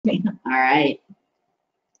All right.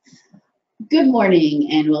 Good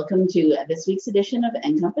morning and welcome to this week's edition of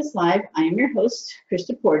NCompass Live. I am your host,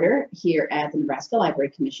 Krista Porter, here at the Nebraska Library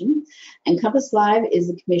Commission. NCompass Live is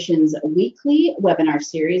the Commission's weekly webinar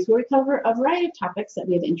series where we cover a variety of topics that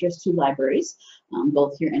we have interest to libraries,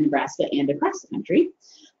 both here in Nebraska and across the country.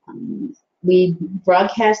 We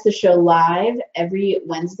broadcast the show live every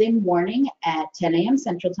Wednesday morning at 10 a.m.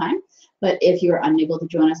 Central Time. But if you're unable to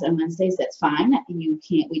join us on Wednesdays, that's fine.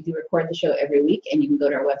 We do record the show every week, and you can go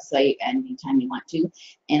to our website anytime you want to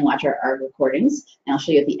and watch our recordings. And I'll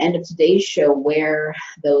show you at the end of today's show where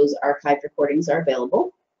those archived recordings are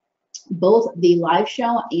available. Both the live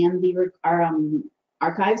show and the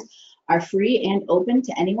archives are free and open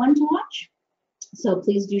to anyone to watch. So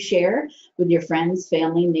please do share with your friends,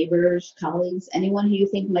 family, neighbors, colleagues, anyone who you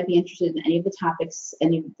think might be interested in any of the topics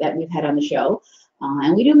that we've had on the show.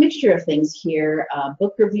 And we do a mixture of things here,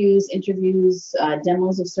 book reviews, interviews,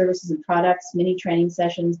 demos of services and products, mini training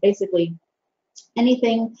sessions, basically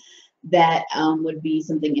anything that would be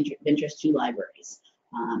something of interest to libraries.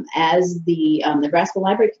 As the Nebraska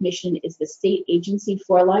Library Commission is the state agency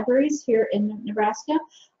for libraries here in Nebraska,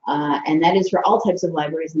 and that is for all types of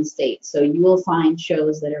libraries in the state. So you will find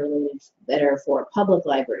shows that are related, that are for public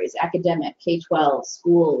libraries, academic, K-12,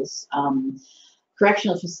 schools,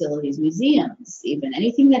 correctional facilities, museums, even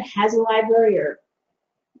anything that has a library, or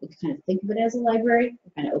we kind of think of it as a library.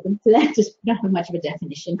 We're kind of open to that, just not much of a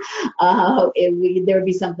definition. There would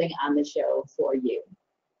be something on the show for you.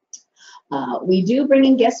 We do bring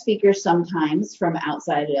in guest speakers sometimes from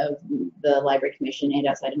outside of the Library Commission and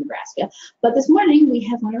outside of Nebraska, but this morning we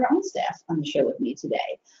have one of our own staff on the show with me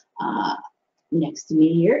today. Next to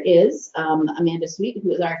me here is Amanda Sweet,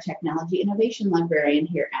 who is our Technology Innovation Librarian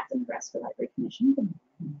here at the Nebraska Library Commission.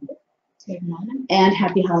 Good morning. And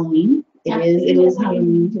happy Halloween. It is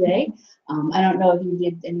Halloween today. I don't know if you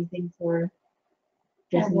did anything for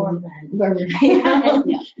dressing.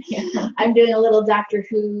 Yeah. I'm doing a little Doctor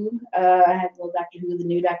Who. I have a little Doctor Who, the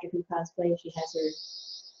new Doctor Who cosplay. She has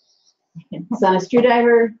her son a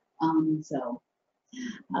screwdriver.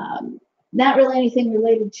 Not really anything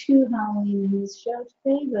related to Halloween in this show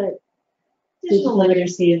today, but digital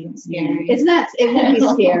literacy isn't scary. It's not. It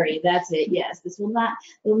won't be scary. That's it. Yes, this will not.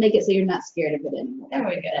 It will make it so you're not scared of it anymore. There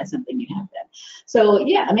we go. That's something you have then. So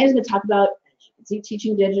yeah, Amanda's going to talk about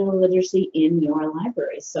teaching digital literacy in your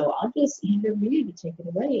library. So I'll just hand it over to you to take it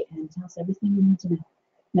away and tell us everything you need to know.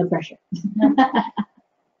 No pressure.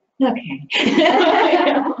 Okay.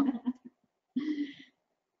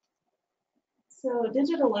 So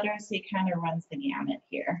digital literacy kind of runs the gamut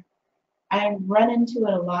here. I run into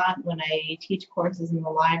it a lot when I teach courses in the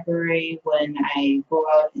library, when I go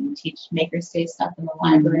out and teach makerspace stuff in the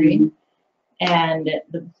library. And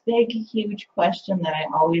the big, huge question that I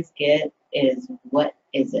always get is, what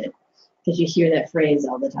is it? Because you hear that phrase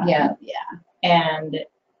all the time. Yeah. And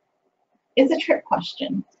it's a trick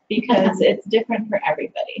question because it's different for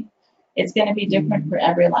everybody. It's going to be different for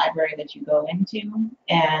every library that you go into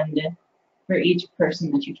and for each person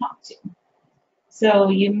that you talk to. So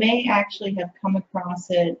you may actually have come across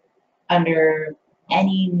it under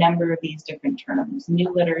any number of these different terms: new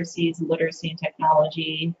literacies, literacy and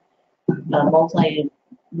technology,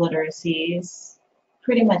 multi-literacies,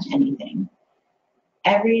 pretty much anything.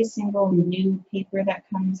 Every single new paper that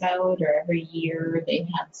comes out, or every year, they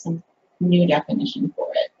have some new definition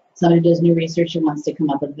for it. Somebody does new research and wants to come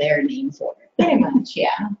up with their name for it. Pretty much,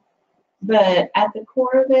 yeah. But at the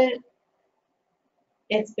core of it,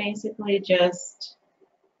 it's basically just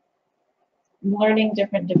learning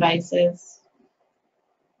different devices,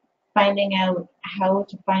 finding out how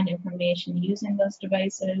to find information using those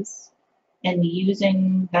devices, and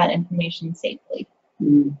using that information safely.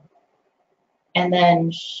 And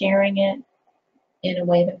then sharing it in a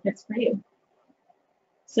way that fits for you.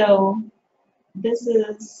 So this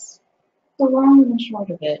is the long and the short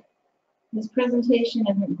of it. This presentation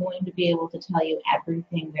isn't going to be able to tell you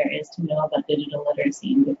everything there is to know about digital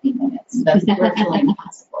literacy in 15 minutes. That's virtually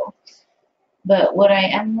impossible. But what I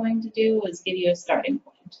am going to do is give you a starting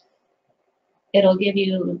point. It'll give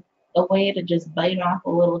you a way to just bite off a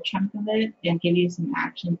little chunk of it and give you some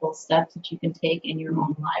actionable steps that you can take in your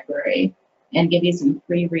own library and give you some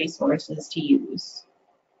free resources to use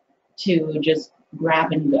to just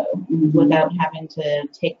grab and go without having to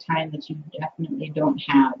take time that you definitely don't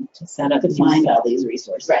have to set up to find all these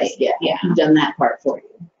resources. Right. Yeah. You've done that part for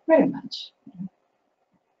you. Pretty much.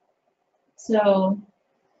 So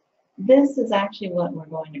this is actually what we're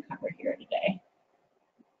going to cover here today.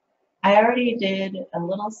 I already did a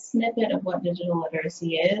little snippet of what digital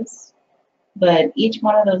literacy is, but each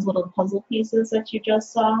one of those little puzzle pieces that you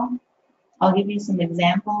just saw I'll give you some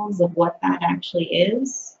examples of what that actually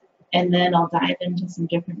is, and then I'll dive into some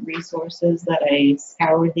different resources that I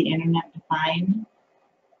scoured the internet to find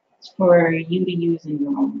for you to use in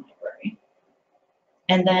your own library.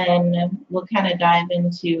 And then we'll kind of dive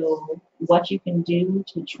into what you can do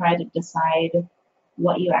to try to decide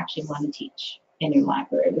what you actually want to teach in your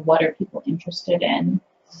library. What are people interested in?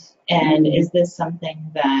 And is this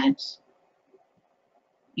something that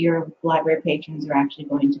your library patrons are actually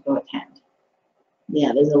going to go attend?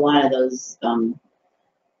 Yeah, there's a lot of those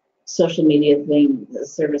social media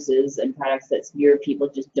services and products that your people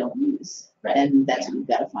just don't use. Right. And that's what you've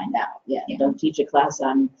got to find out. Yeah, don't teach a class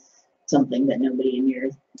on something that nobody in your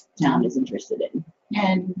town is interested in.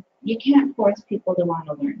 And you can't force people to want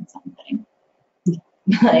to learn something.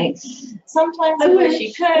 Like, sometimes I wish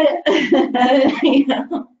you could. You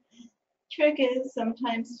know, trick is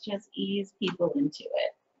sometimes just ease people into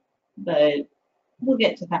it. But we'll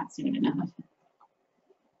get to that soon enough.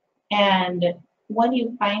 And when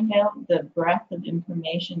you find out the breadth of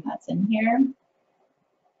information that's in here,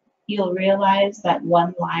 you'll realize that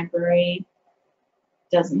one library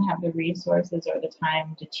doesn't have the resources or the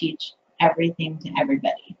time to teach everything to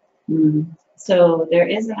everybody. So there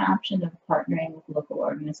is an option of partnering with local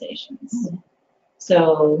organizations.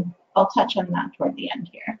 So I'll touch on that toward the end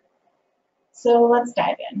here. So let's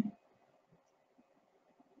dive in.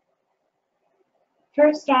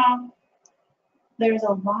 First off, there's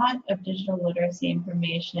a lot of digital literacy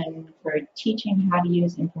information for teaching how to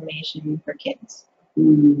use information for kids.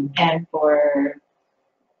 And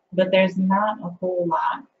but there's not a whole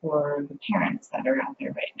lot for the parents that are out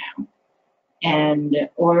there right now.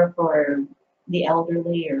 Or for the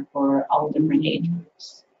elderly or for all different age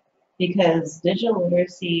groups. Because digital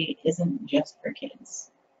literacy isn't just for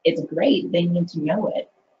kids. It's great, they need to know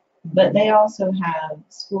it. But they also have,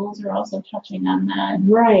 schools are also touching on that.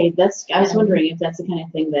 Right, I was wondering if that's the kind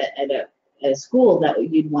of thing that at a school that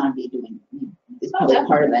you'd want to be doing. It's probably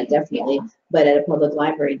part of that, definitely. Yeah. But at a public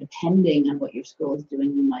library, depending on what your school is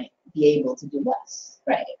doing, you might be able to do less.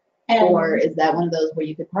 Right. Or is that one of those where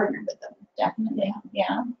you could partner with them? Definitely,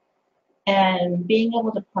 yeah. And being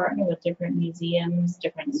able to partner with different museums,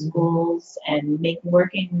 different schools, and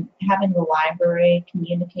having the library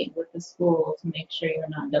communicate with the school to make sure you're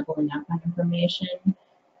not doubling up on information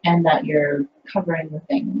and that you're covering the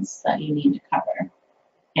things that you need to cover.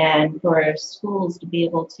 And for schools to be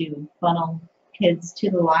able to funnel kids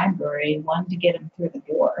to the library, one, to get them through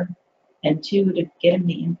the door, and two, to get them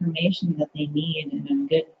the information that they need in a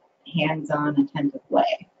good, hands-on, attentive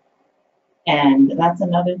way. And that's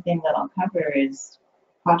another thing that I'll cover is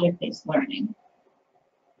project-based learning.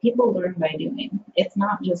 People learn by doing. It's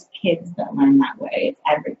not just kids that learn that way, it's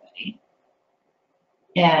everybody.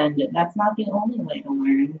 And that's not the only way to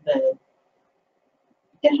learn, but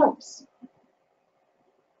it helps.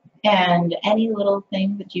 And any little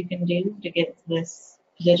thing that you can do to get this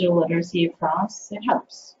digital literacy across, it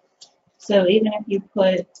helps. So even if you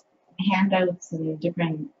put handouts and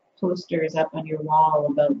different posters up on your wall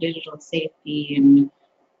about digital safety and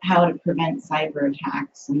how to prevent cyber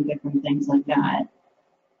attacks and different things like that,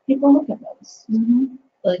 people look at those.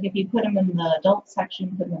 Like if you put them in the adult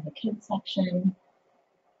section, put them in the kids section,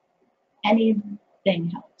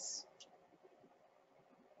 anything helps.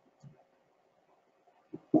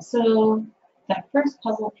 So that first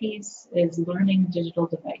puzzle piece is learning digital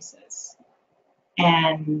devices.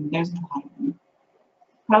 And there's a lot of them.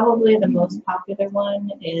 Probably the most popular one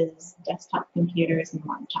is desktop computers and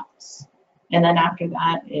laptops. And then after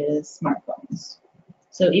that is smartphones.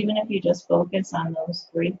 So even if you just focus on those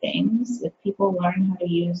three things, if people learn how to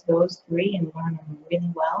use those three and learn them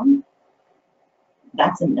really well,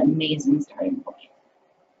 that's an amazing starting point.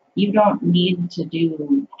 You don't need to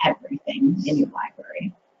do everything in your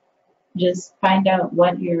library. Just find out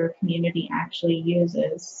what your community actually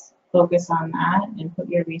uses, focus on that, and put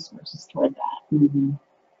your resources toward that.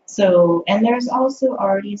 So, and there's also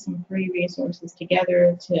already some free resources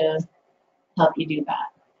together to help you do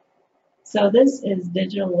that. So this is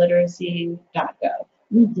digitalliteracy.gov.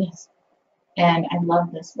 Yes. And I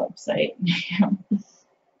love this website.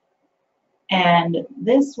 And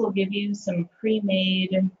this will give you some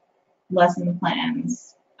pre-made lesson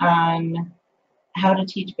plans on how to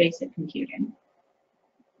teach basic computing.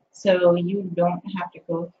 So you don't have to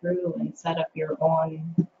go through and set up your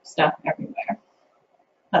own stuff everywhere.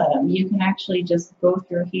 You can actually just go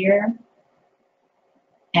through here,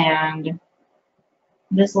 and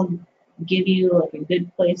this will give you like a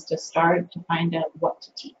good place to start to find out what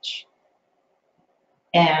to teach.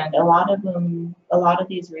 And a lot of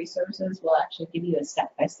these resources will actually give you a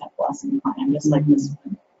step-by-step lesson plan, just like this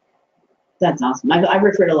one. That's awesome. I've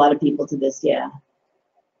referred a lot of people to this. Yeah,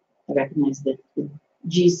 I recognize the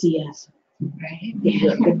GCF,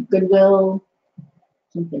 Right. Goodwill,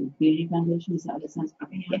 something, Community Foundation. Is that what it sounds?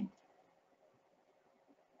 Okay. Yeah.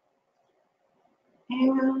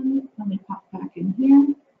 And let me pop back in here.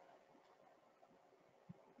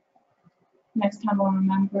 Next time I'll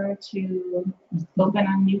remember to open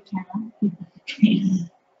a new tab.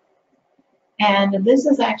 And this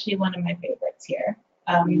is actually one of my favorites here,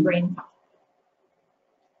 Brain Pop.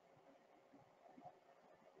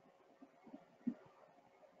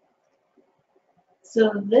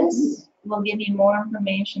 So this will give you more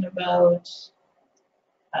information about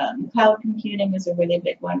cloud computing is a really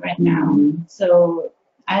big one right now. So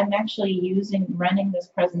I'm actually running this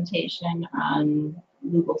presentation on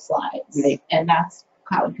Google Slides, right. And that's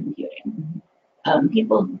cloud computing.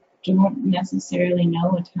 People don't necessarily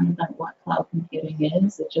know a ton about what cloud computing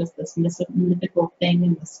is. It's just this mythical thing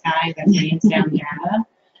in the sky that rains down data.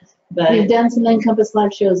 But we've done some NCompass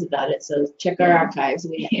Live shows about it, so check our archives.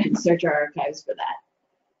 We can search our archives for that.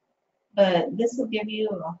 But this will give you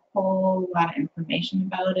a whole lot of information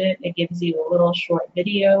about it. It gives you a little short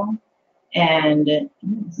video, and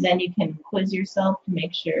then you can quiz yourself to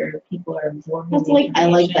make sure people are absorbing the information. I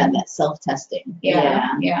like that self-testing.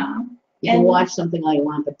 Yeah. You can watch something all you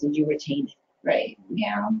want, but did you retain it? Right,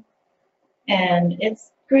 yeah. And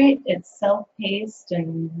it's great. It's self-paced,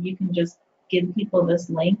 and you can just give people this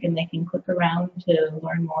link, and they can click around to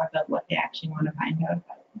learn more about what they actually want to find out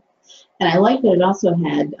about. And I like that it also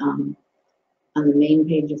had on the main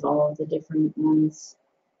page of all of the different ones,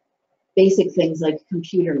 basic things like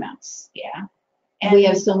computer mouse. Yeah. And we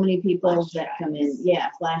have so many people that come in. Yeah,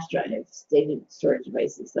 flash drives, data storage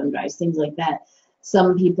devices, thumb drives, things like that.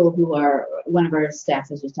 Some people who are, one of our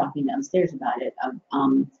staff was just talking downstairs about it.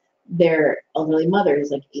 Their elderly mother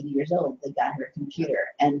is like 80 years old. They got her a computer,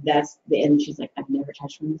 and and she's like, I've never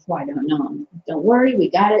touched one before. I don't know. Don't worry, we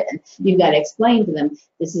got it. And you've got to explain to them,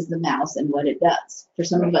 this is the mouse and what it does. For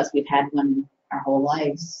some of us, we've had one our whole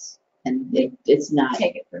lives, and it's not.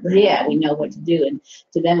 Take it for granted. Yeah, we know what to do. And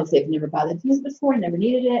to them, if they've never bothered to use it before, never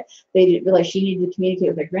needed it, they didn't realize she needed to communicate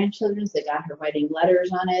with their grandchildren. So they got her writing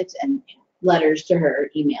letters on it, and letters to her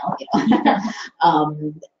email,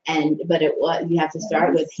 but you have to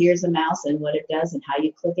start with, here's a mouse and what it does and how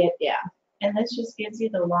you click it. Yeah. And this just gives you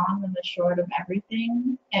the long and the short of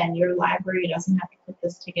everything, and your library doesn't have to put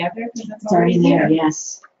this together because it's already there.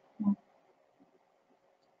 Yes.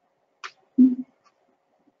 And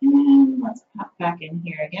let's pop back in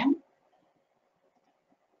here again.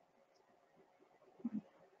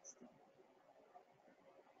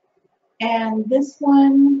 And this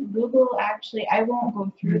one, Google actually, I won't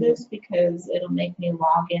go through this because it'll make me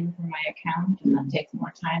log in for my account, and that takes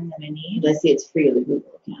more time than I need. I see it's free with the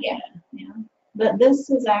Google account. Yeah. But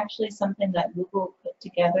this is actually something that Google put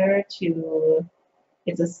together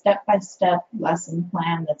it's a step-by-step lesson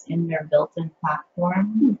plan that's in their built-in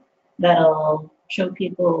platform that'll show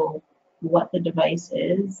people what the device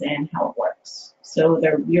is and how it works. So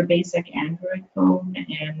your basic Android phone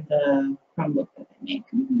and the Chromebook that they make.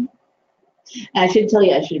 And I should tell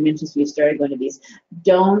you, I should have mentioned this when we started going to these.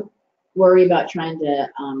 Don't worry about trying to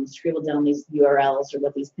scribble down these URLs or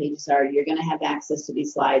what these pages are. You're going to have access to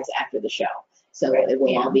these slides after the show. So it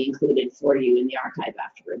will all be included for you in the archive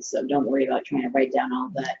afterwards. So don't worry about trying to write down all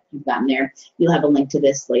that you've gotten there. You'll have a link to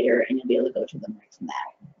this later, and you'll be able to go to them right from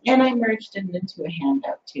that. And I merged it into a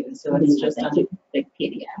handout too, so it's just on a big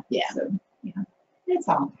PDF. Yeah. So yeah, it's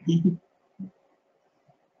all.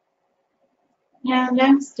 Now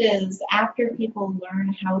next is, after people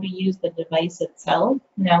learn how to use the device itself,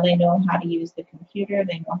 now they know how to use the computer,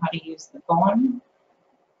 they know how to use the phone.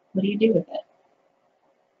 What do you do with it?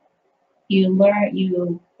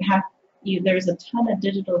 There's a ton of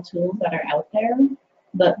digital tools that are out there,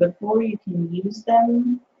 but before you can use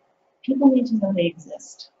them, people need to know they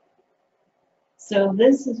exist. So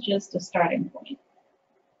this is just a starting point.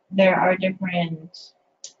 There are different,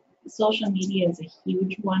 social media is a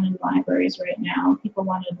huge one in libraries right now. People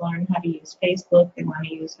want to learn how to use Facebook, they want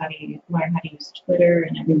to learn how to use Twitter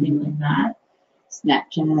and everything like that.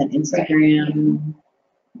 Snapchat, Instagram,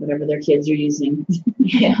 whatever their kids are using.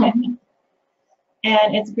 Yeah.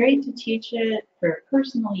 And it's great to teach it for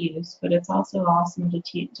personal use, but it's also awesome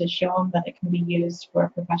to show them that it can be used for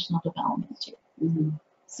professional development too.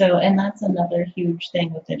 So, and that's another huge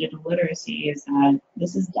thing with digital literacy, is that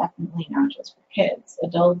this is definitely not just for kids.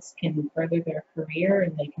 Adults can further their career,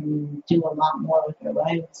 and they can do a lot more with their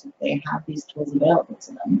lives if they have these tools available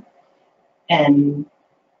to them. And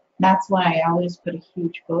that's why I always put a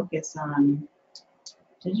huge focus on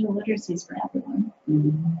digital literacies for everyone.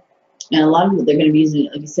 And a lot of them, they're going to be using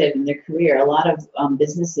it, like you said, in their career. A lot of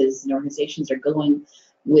businesses and organizations are going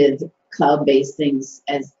with cloud-based things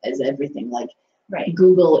as everything. Like Right.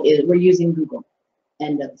 Google is, we're using Google.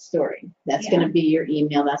 End of story. That's Yeah. going to be your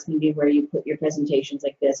email. That's going to be where you put your presentations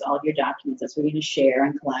like this, all of your documents. That's where you're going to share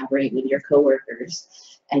and collaborate with your coworkers.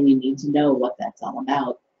 And you need to know what that's all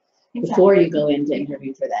about before you go in to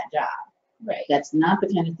interview for that job. Right. That's not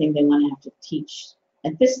the kind of thing they want to have to teach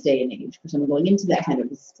at this day and age. For someone going into that kind of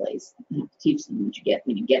business place, you have to teach them what you get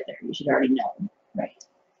when you get there. You should already know. Right.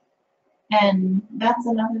 And that's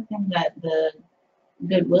another thing that the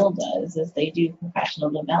Goodwill does, is they do professional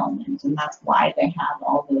development, and that's why they have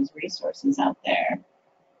all those resources out there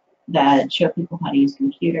that show people how to use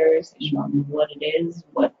computers, show them what it is,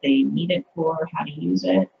 what they need it for, how to use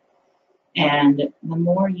it. And the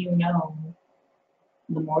more you know,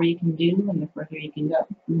 the more you can do and the further you can go.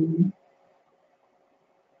 Mm-hmm.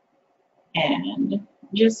 And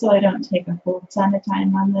just so I don't take a whole ton of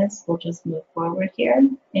time on this, we'll just move forward here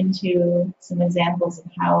into some examples of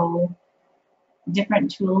how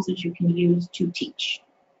different tools that you can use to teach.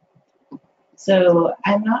 So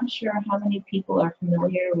I'm not sure how many people are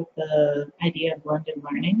familiar with the idea of blended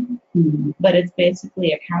learning, but it's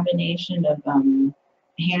basically a combination of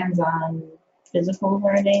hands-on physical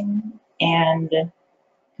learning and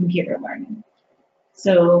computer learning.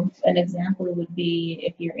 So an example would be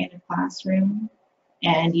if you're in a classroom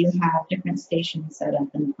and you have different stations set up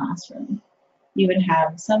in the classroom. You would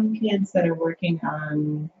have some kids that are working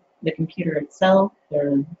on the computer itself,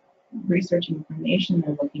 they're researching information,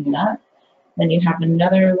 they're looking it up. Then you have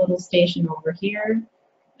another little station over here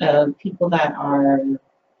of people that are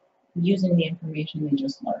using the information they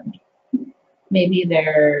just learned. Maybe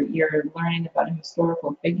you're learning about a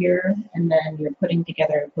historical figure, and then you're putting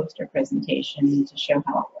together a poster presentation to show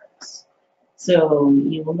how it works. So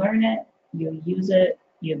you will learn it, you use it,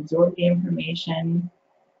 you absorb the information,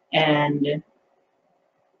 and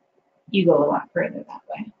you go a lot further that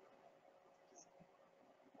way.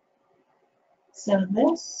 So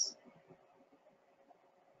this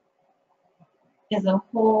is a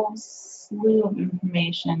whole slew of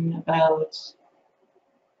information about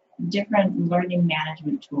different learning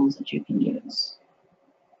management tools that you can use.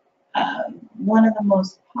 One of the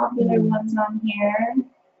most popular ones on here,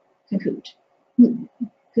 Kahoot.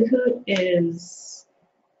 Kahoot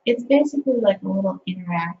it's basically like a little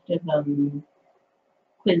interactive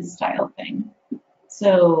quiz style thing.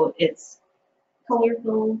 So it's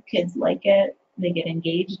colorful, kids like it, they get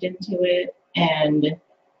engaged into it, and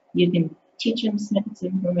you can teach them snippets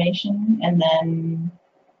of information and then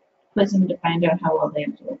quiz them to find out how well they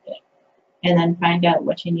absorbed it, and then find out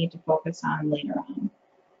what you need to focus on later on.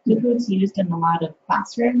 Kahoot's used in a lot of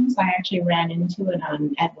classrooms. I actually ran into it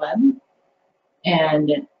on EdWeb,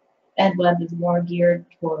 and EdWeb is more geared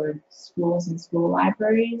toward schools and school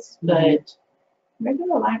libraries, but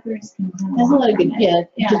regular libraries can learn There's a lot of good,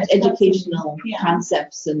 just it's educational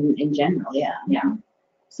concepts in general, Yeah.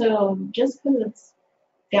 So just because it's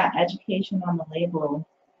got education on the label,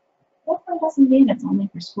 that doesn't mean it's only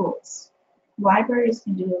for schools. Libraries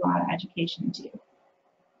can do a lot of education too.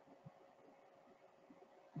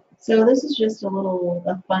 So this is just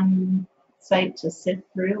a fun site to sift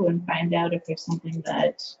through and find out if there's something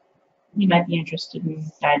that you might be interested in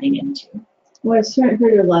diving into. Well, I've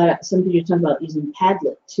heard a lot of some people talking about using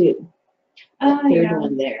Padlet tui. Third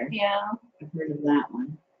one there. Yeah. I've heard of that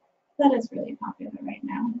one. That is really popular right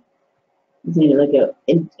now. It's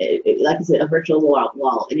like I said, a virtual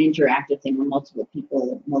wall, an interactive thing where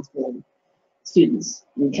multiple students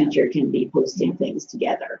and teacher can be posting things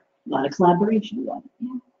together. A lot of collaboration going.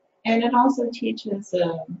 Yeah. And it also teaches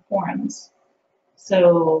forums.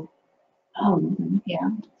 So, yeah.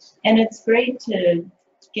 And it's great to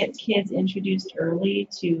get kids introduced early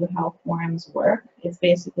to how forums work. It's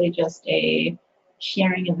basically just a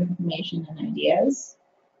sharing of information and ideas.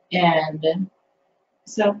 And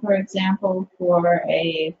so, for example, for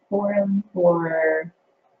a forum for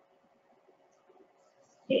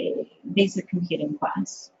a basic computing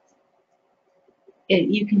class,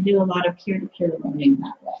 you can do a lot of peer-to-peer learning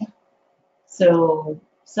that way. So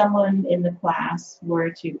someone in the class were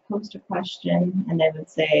to post a question and they would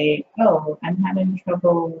say, oh, I'm having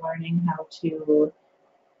trouble learning how to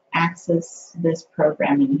access this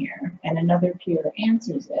program in here. And another peer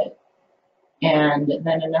answers it. And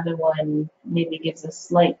then another one maybe gives a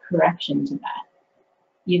slight correction to that.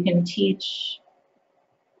 You can teach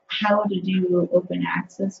how to do open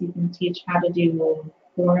access. You can teach how to do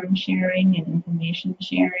forum sharing and information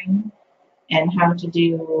sharing, and how to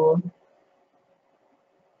do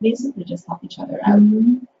basically just help each other out.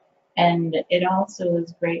 And it also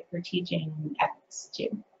is great for teaching ethics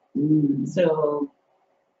too. So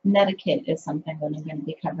netiquette is something that I'm going to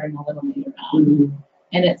be covering a little later on.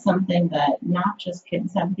 And it's something that not just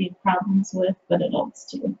kids have these problems with, but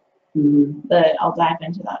adults too. But I'll dive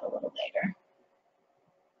into that a little later.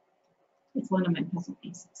 It's one of my puzzle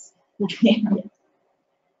pieces.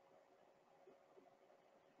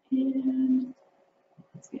 And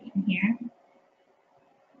let's get in here.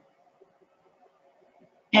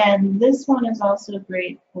 And this one is also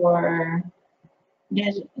great for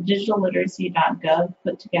digitalliteracy.gov,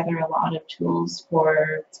 put together a lot of tools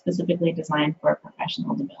for specifically designed for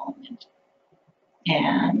professional development.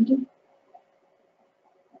 And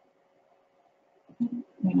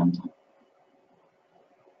right on top.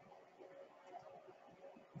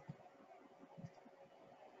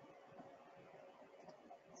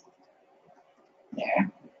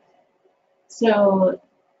 There. So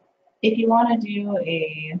if you want to do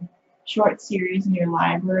a short series in your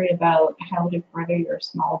library about how to further your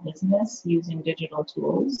small business using digital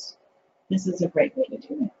tools, this is a great way to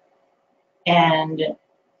do it. And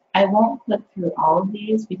I won't click through all of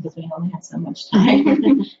these because we only have so much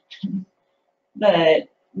time. But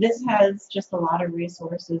this has just a lot of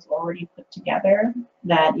resources already put together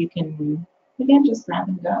that you can, again, just grab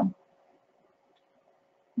and go.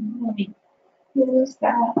 Let me close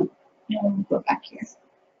that and go back here.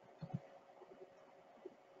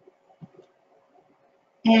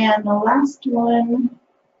 And the last one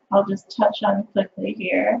I'll just touch on quickly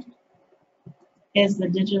here is the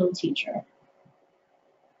digital teacher.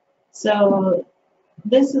 So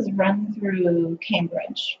this is run through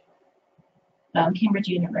Cambridge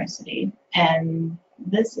University, and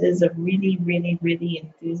this is a really, really, really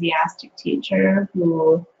enthusiastic teacher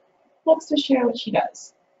who likes to share what she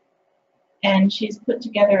does. And she's put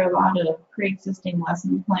together a lot of pre-existing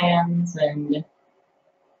lesson plans, and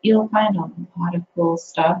you'll find a lot of cool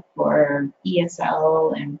stuff for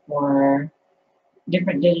ESL and for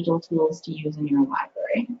different digital tools to use in your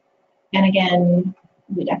library. And again,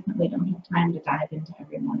 we definitely don't have time to dive into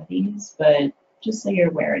every one of these, but just so you're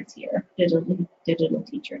aware, it's here,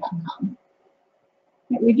 digitalteacher.com.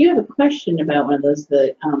 We do have a question about one of those,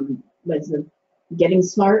 what's the Getting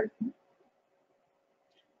Smart?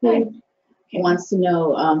 Wants to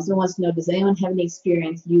know, someone wants to know, does anyone have any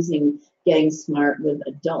experience using Getting Smart with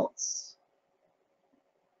adults?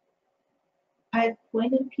 I've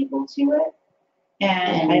pointed people to it,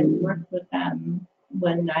 and I've worked with them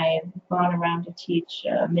when I've gone around to teach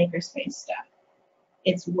makerspace stuff.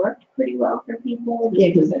 It's worked pretty well for people.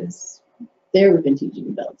 Yeah, because there we've been teaching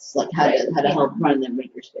adults, like how to help run their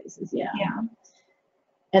makerspaces. Yeah.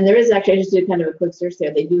 And there is actually, I just did kind of a quick search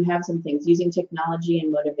there. They do have some things using technology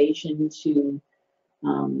and motivation to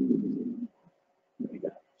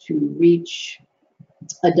reach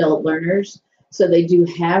adult learners. So they do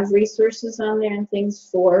have resources on there and things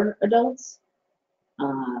for adults.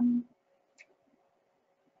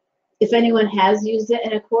 If anyone has used it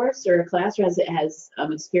in a course or a class, or has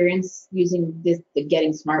experience using the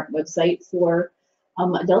Getting Smart website for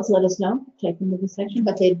adults, let us know. Type into the section.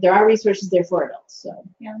 But there are resources there for adults. So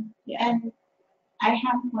yeah, and I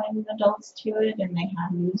have pointed adults to it, and they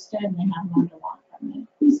have used it, and they have learned a lot from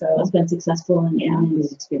it. So it's been successful in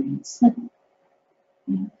this experience.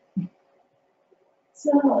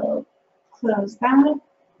 So close that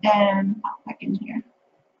and pop back in here.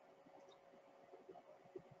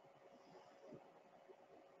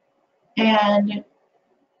 And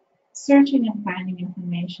searching and finding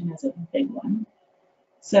information is a big one.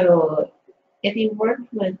 So if you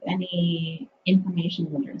worked with any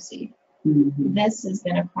information literacy, this is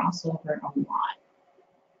going to cross over a lot.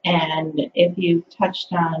 And if you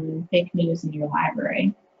touched on fake news in your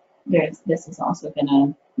library, this is also going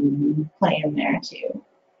to play in there too.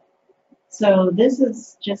 So this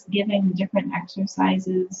is just giving different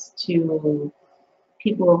exercises to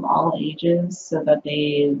people of all ages so that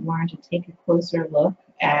they learn to take a closer look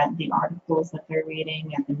at the articles that they're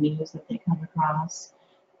reading, at the news that they come across,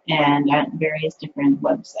 and at various different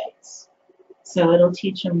websites. So it'll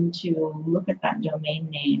teach them to look at that domain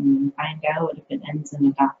name and find out if it ends in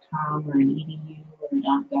a .com or an .edu or a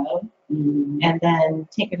 .gov, and then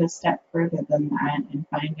take it a step further than that and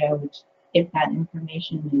find out if that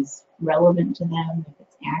information is relevant to them, if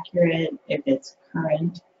it's accurate, if it's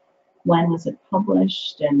current, when was it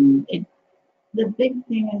published, and the big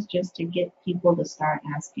thing is just to get people to start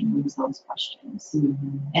asking themselves questions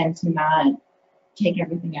and to not take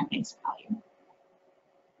everything at face value.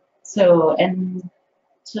 So, and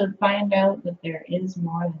to find out that there is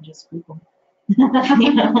more than just Google.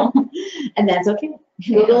 And that's okay.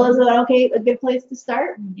 Google is a good place to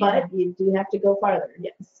start, but you do have to go farther.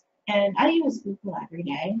 Yes. And I use Google every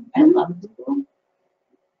day. I love Google.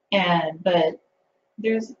 But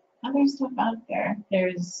there's other stuff out there.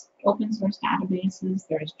 There's open source databases,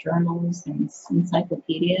 there's journals and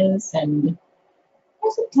encyclopedias, and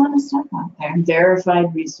there's a ton of stuff out there.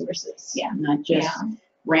 Verified resources. Yeah. Not just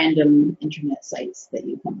random internet sites that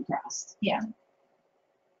you come across. Yeah.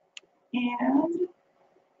 And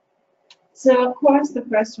so, of course, the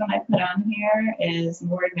first one I put on here is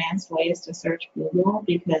more advanced ways to search Google,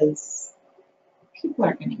 because people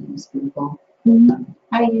are going to use Google.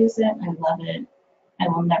 I use it. I love it. I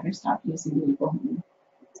will never stop using Google.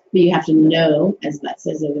 But you have to know, as that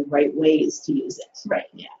says, are the right ways to use it. Right.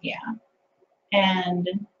 Yeah. And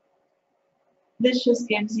this just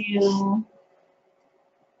gives you,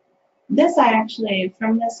 this I actually,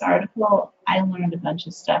 from this article, I learned a bunch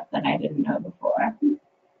of stuff that I didn't know before.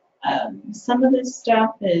 Some of this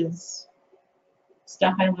stuff is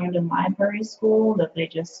stuff I learned in library school that they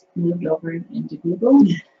just moved over into Google.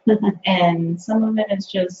 And some of it is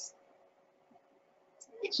just,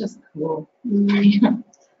 it's just cool.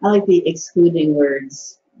 I like the excluding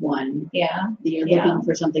words one. Yeah. You're looking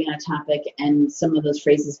for something on a topic, and some of those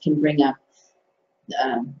phrases can bring up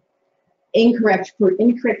incorrect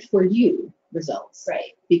for you results.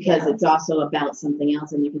 Right. Because it's also about something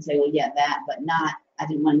else, and you can say, well, yeah, that, but not, I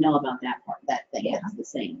didn't want to know about that part, that thing. Yeah. It's the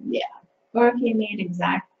same. Yeah. Or if you need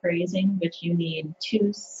exact phrasing, but you need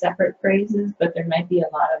two separate phrases, but there might be a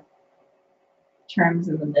lot of terms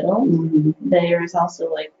in the middle. There's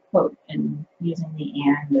also like quote and using the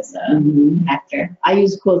and as a factor. I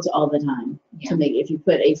use quotes all the time Yeah. to make, if you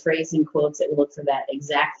put a phrase in quotes, it will look for that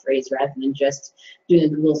exact phrase rather than just doing a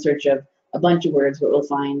Google search of a bunch of words, but we'll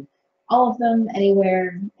find all of them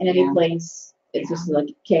anywhere in any place. It's just like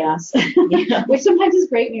chaos, which sometimes is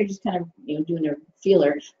great when you're just kind of doing a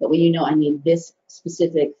feeler. But when you know I need this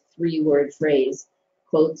specific 3-word phrase,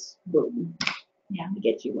 quotes, boom, to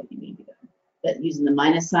get you what you need to go. But using the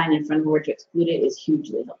minus sign in front of the word to exclude it is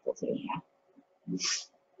hugely helpful too.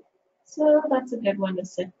 So that's a good one to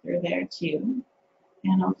sift through there too.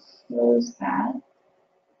 And I'll close that.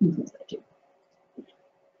 Close that too.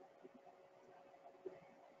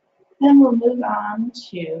 Then we'll move on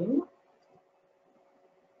to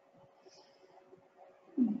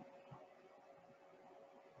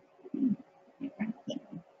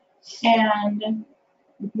and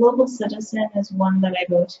Global Citizen is one that I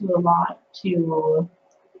go to a lot to.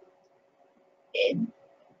 It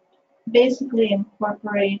basically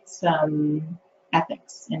incorporates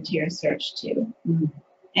ethics into your search too.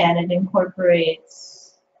 And it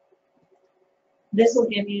incorporates, this will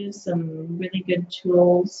give you some really good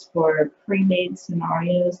tools for pre-made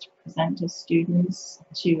scenarios to present to students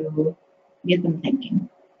to get them thinking.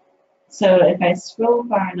 So if I scroll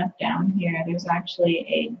far enough down here, there's actually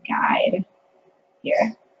a guide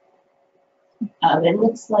here. It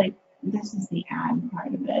looks like this is the ad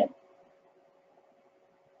part of it.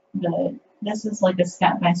 But this is like a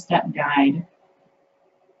step-by-step guide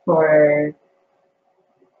for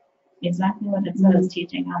exactly what it says,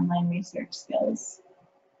 teaching online research skills.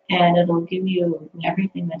 And it'll give you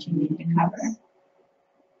everything that you need to cover.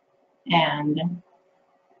 And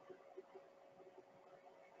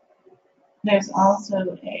there's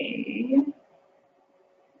also a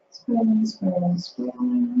scrolling.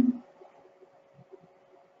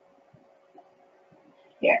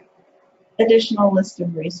 Here. Additional list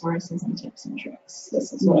of resources and tips and tricks.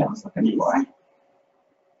 This is what I was looking for.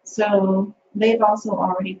 So they've also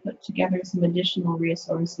already put together some additional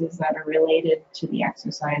resources that are related to the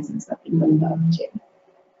exercises that we put up to.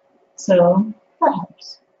 So that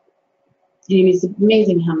helps. It's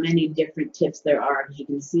amazing how many different tips there are. As you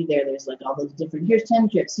can see there's like all those different, here's 10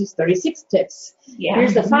 tips, here's 36 tips.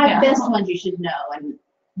 Here's the 5 best ones you should know. And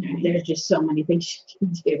there's just so many things you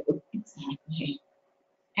can do. Exactly.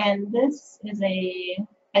 And this is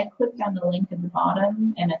I clicked on the link at the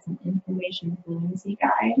bottom, and it's an information fluency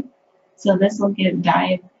guide. So this will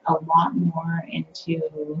dive a lot more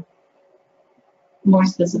into more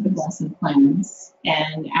specific lesson plans.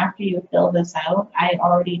 And after you fill this out, I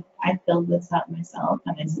filled this out myself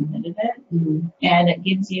and I submitted it. And it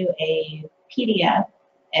gives you a PDF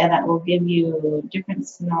and that will give you different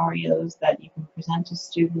scenarios that you can present to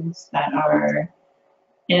students that are,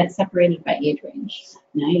 and it's separated by age range.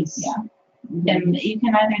 Nice. Yeah. And you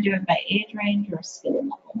can either do it by age range or skill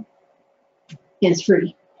level. It's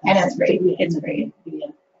free. And it's free. It's free.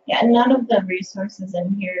 Yeah, none of the resources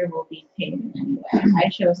in here will be paid in any way. I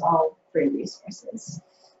chose all free resources.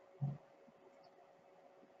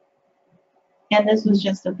 And this was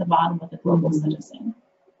just at the bottom with the Global Citizen.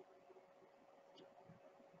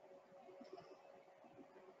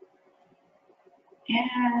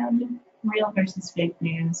 And real versus fake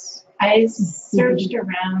news. I searched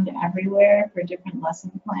around everywhere for different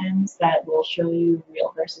lesson plans that will show you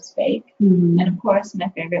real versus fake. Mhm. And of course, my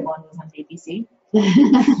favorite one was on BBC.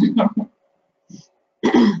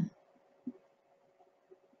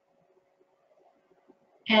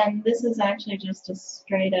 And this is actually just a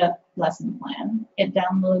straight up lesson plan. It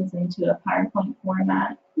downloads into a PowerPoint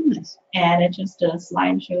format, Nice. and it's just a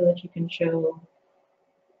slideshow that you can show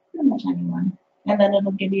pretty much anyone. And then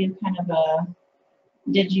it'll give you kind of a,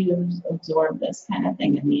 did you absorb this kind of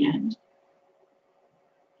thing in the end?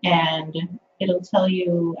 And it'll tell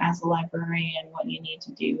you as a librarian what you need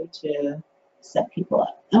to do to set people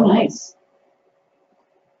up. Oh, nice.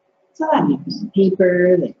 So that helps.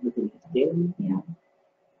 Paper that you can do. Yeah.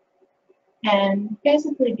 And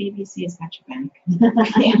basically, BBC has got your back.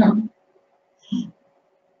 Yeah.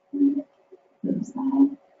 Close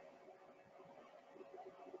that.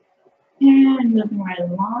 And moving right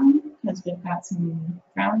along, because we've got some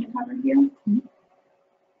ground to cover here.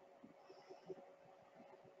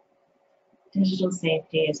 Digital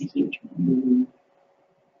safety is a huge one.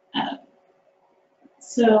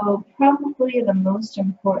 So probably the most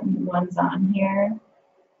important ones on here: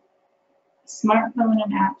 smartphone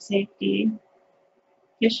and app safety,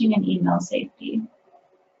 phishing and email safety.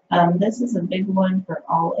 This is a big one for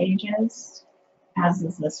all ages, as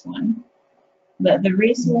is this one. But the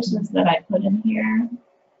resources that I put in here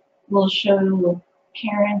will show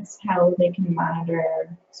parents how they can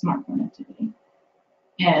monitor smartphone activity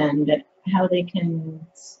and how they can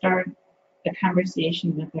start a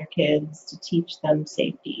conversation with their kids to teach them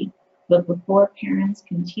safety. But before parents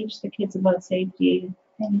can teach the kids about safety,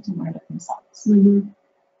 they need to learn it themselves. Mm-hmm.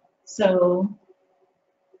 So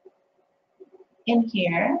in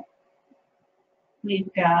here,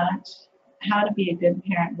 we've got how to be a good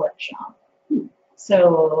parent workshop.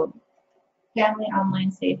 So Family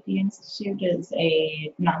Online Safety Institute is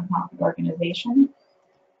a nonprofit organization,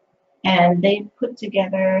 and they put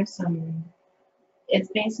together some, it's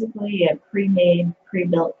basically a pre-made,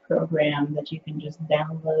 pre-built program that you can just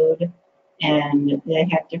download, and they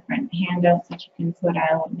have different handouts that you can put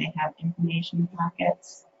out, and they have information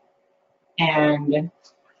packets, and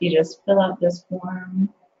you just fill out this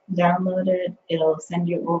form, download it, it'll send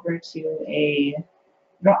you over to a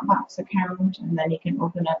Dropbox account, and then you can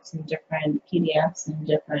open up some different PDFs and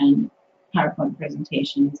different PowerPoint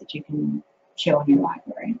presentations that you can show in your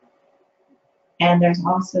library. And there's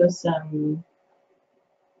also some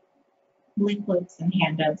leaflets and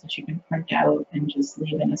handouts that you can print out and just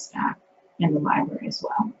leave in a stack in the library as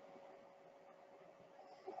well.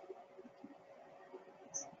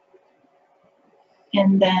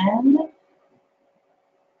 And then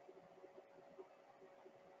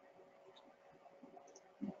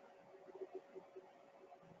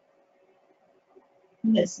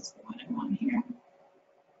this is the one I want here.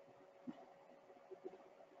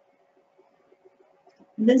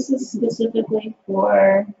 This is specifically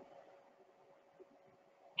for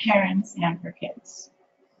parents and for kids.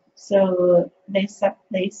 So they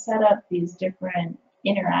set up these different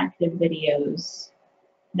interactive videos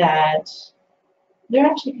that they're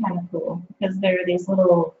actually kind of cool because they're these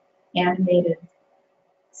little animated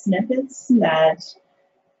snippets that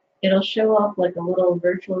it'll show up like a little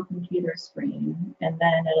virtual computer screen, and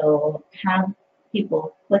then it'll have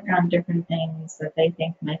people click on different things that they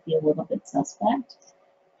think might be a little bit suspect.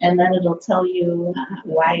 And then it'll tell you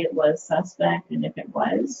why it was suspect and if it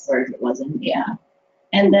was. Or if it wasn't. Yeah.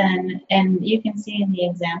 And then, and you can see in the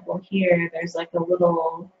example here, there's like a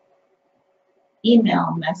little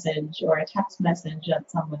email message or a text message that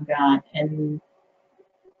someone got, and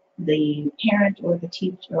the parent or the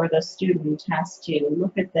teacher or the student has to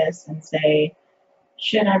look at this and say,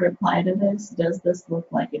 should I reply to this? Does this look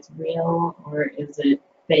like it's real, or is it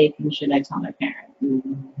fake, and should I tell my parent?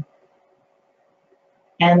 Mm-hmm.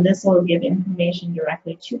 And this will give information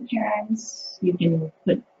directly to parents. You can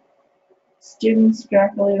put students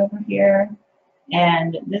directly over here,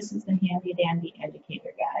 and this is the handy dandy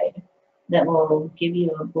educator guide that will give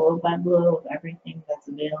you a blow by blow of everything that's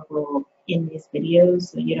available in these videos,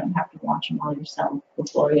 so you don't have to watch them all yourself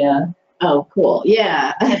before you. Oh, cool.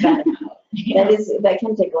 Yeah. Yeah. That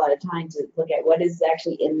can take a lot of time to look at what is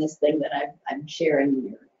actually in this thing that I'm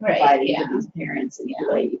sharing or providing to these parents, and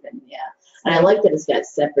do I even, And I like that it's got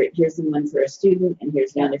separate, here's the one for a student, and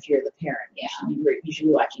here's one if you're the parent. Yeah. You should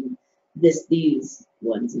be watching these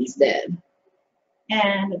ones instead.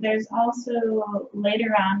 And there's also,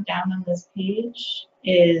 later on down on this page,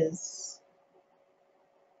 is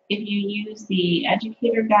if you use the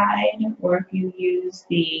educator guide or if you use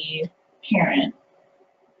the parent.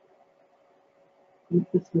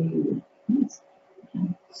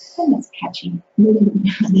 And it's catchy.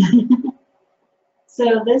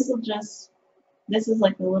 So this is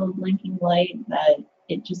like a little blinking light that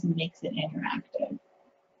it just makes it interactive.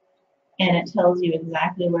 And it tells you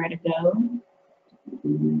exactly where to go.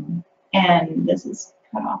 And this is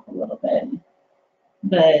cut off a little bit,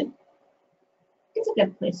 but it's a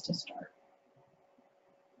good place to start.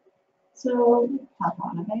 So pop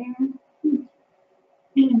out of there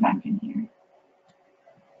and back in here.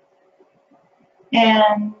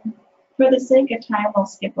 And for the sake of time, I'll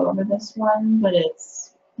skip over this one, but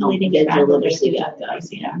it's leading you back to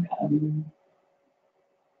literacy.gov.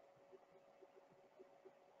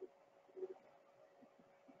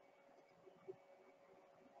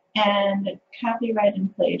 And copyright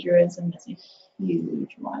and plagiarism is a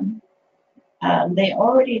huge one. They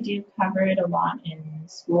already do cover it a lot in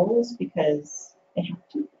schools because they have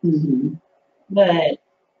to. But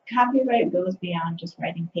copyright goes beyond just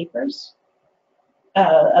writing papers.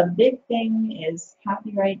 A big thing is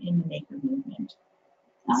copyright in the maker movement.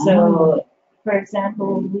 So, for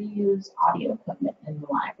example, we use audio equipment in the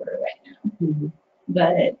library right now.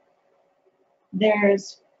 But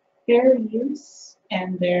there's fair use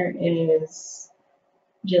and there is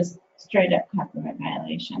just straight up copyright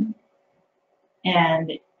violation.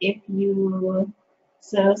 And if you,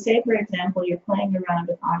 so say for example, you're playing around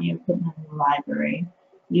with audio equipment in the library,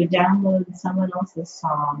 you download someone else's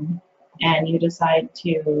song, and you decide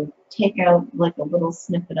to take out like a little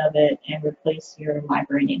snippet of it and replace your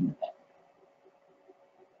library name with it.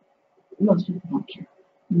 Most people don't care.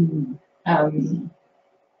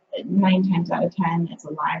 9 times out of 10, it's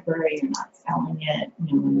a library, you're not selling it,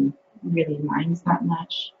 no one really minds that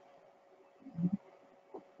much.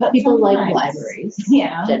 But people like libraries,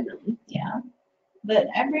 generally. Yeah. But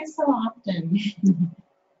every so often,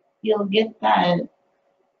 you'll get that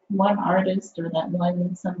one artist or that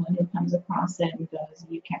one someone who comes across it and goes,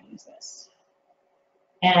 you can't use this.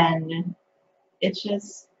 And it's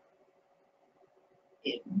just,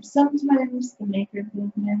 sometimes the maker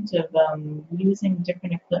movement of using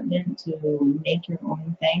different equipment to make your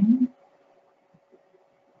own thing,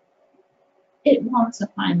 it walks a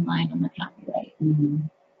fine line on the copyright.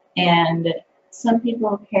 And some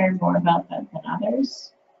people care more about that than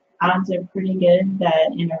others. Odds are pretty good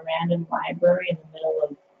that in a random library in the middle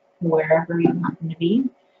of wherever you happen to be,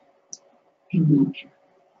 people don't care.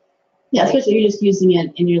 Yeah, especially if you're just using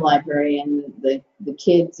it in your library and the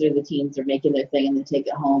kids or the teens are making their thing and they take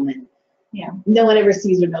it home and no one ever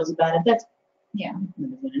sees or knows about it. That's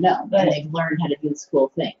nobody's going to know. But and they've learned how to do this cool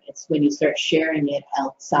thing. It's when you start sharing it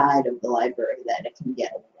outside of the library that it can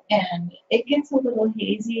get. And it gets a little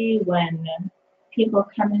hazy when people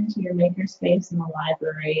come into your makerspace in the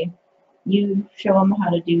library. You show them how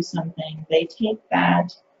to do something. They take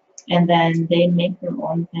that and then they make their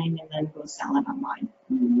own thing and then go sell it online.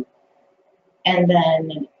 And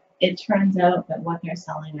then it turns out that what they're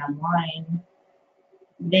selling online,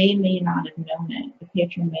 they may not have known it. The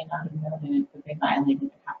patron may not have known it, but they violated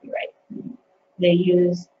the copyright. They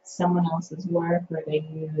use someone else's work or they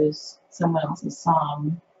use someone else's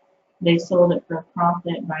song. They sold it for a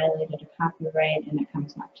profit, violated a copyright, and it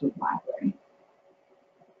comes back to the library.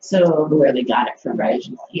 So where they got it from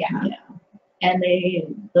originally. And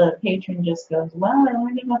the patron just goes, well, I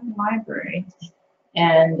learned about the library.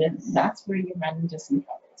 And that's where you run into some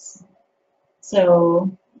troubles. So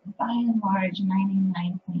by and large,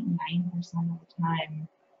 99.9% of the time,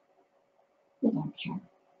 they don't care.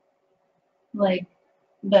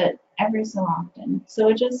 But every so often. So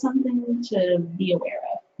it's just something to be aware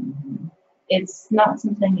of. It's not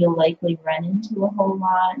something you'll likely run into a whole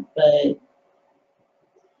lot, but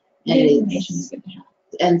information is good to have.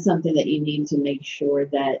 And something that you need to make sure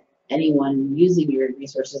that anyone using your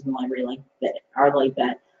resources in the library are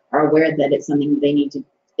aware that it's something they need to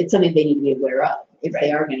be aware of if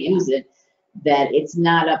they are going to use it, that it's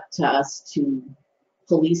not up to us to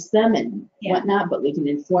police them and whatnot, but we can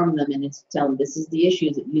inform them and tell them this is the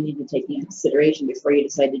issues that you need to take into consideration before you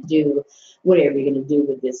decide to do whatever you're going to do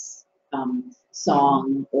with this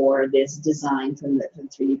song or this design from the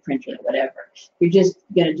 3D printer or whatever. You're just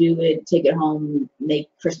going to do it, take it home, make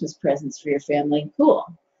Christmas presents for your family. Cool.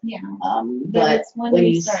 But when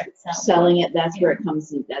you start selling it, that's where it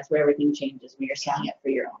comes in. That's where everything changes, when you're selling it for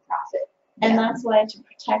your own profit. And that's why, to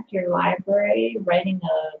protect your library, writing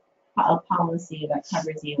a policy that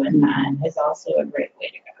covers you in that is also a great way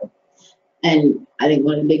to go. And I think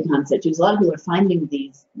one of the big concepts is a lot of people are finding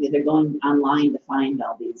these, they're going online to find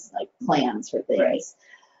all these plans for things.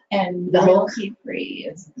 And the royalty free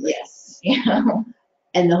is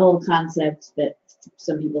and the whole concept that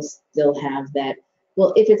some people still have that,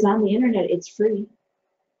 well, if it's on the internet, it's free.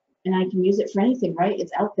 and I can use it for anything, right?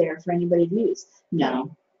 It's out there for anybody to use.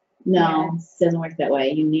 No, no, Yes. it doesn't work that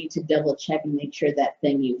way. You need to double check and make sure that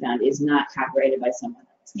thing you found is not copyrighted by someone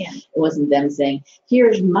else. Yeah. It wasn't them saying,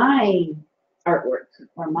 here's my artwork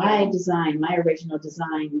or my design, my original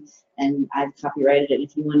design, and I've copyrighted it.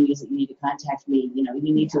 If you want to use it, you need to contact me. You know,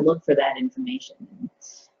 you need to look for that information.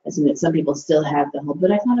 And some people still have the whole,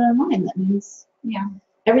 but I found it online. That means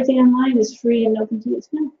everything online is free and open to use.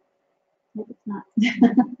 No, nope, it's not.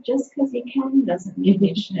 Just because you can doesn't mean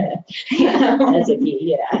you should. That's a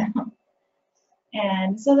key, yeah.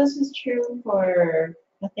 And so this is true for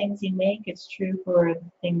the things you make. It's true for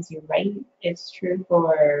the things you write. It's true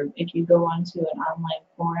for if you go onto an online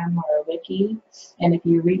forum or a wiki, and if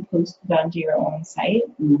you repost it onto your own site,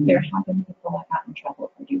 there have been people that got in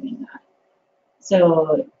trouble for doing that.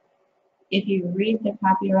 So if you read the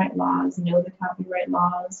copyright laws, know the copyright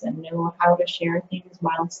laws, and know how to share things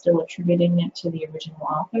while still attributing it to the original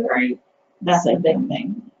author, that's a big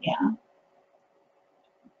thing. Yeah.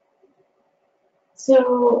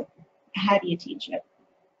 So how do you teach it?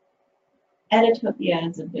 Editopia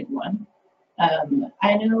is a big one.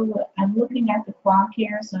 I know I'm looking at the clock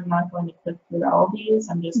here, so I'm not going to click through all these.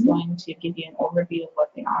 I'm just going to give you an overview of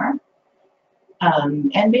what they are.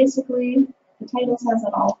 And basically, the title says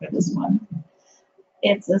it all for this one.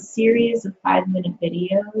 It's a series of 5-minute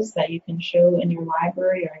videos that you can show in your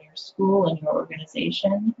library or in your school and your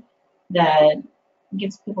organization that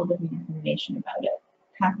gives people different information about it.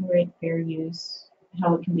 Copyright, fair use,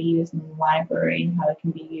 how it can be used in the library, how it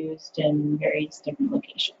can be used in various different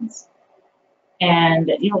locations.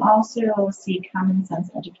 And you'll also see common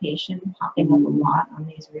sense education popping up a lot on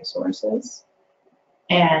these resources.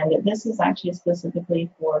 And this is actually specifically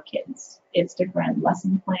for kids. It's different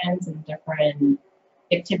lesson plans and different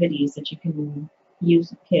activities that you can use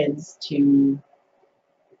with kids to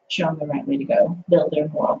show them the right way to go, build their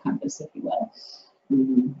moral compass, if you will.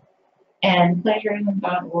 And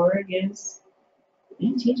plagiarism.org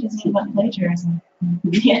it teaches you about plagiarism.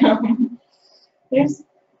 You know, that's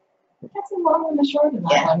a long and a short of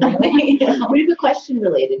that one, really. We have a question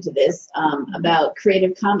related to this about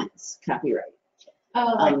Creative Commons copyright.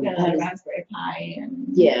 Oh, like the Raspberry Pi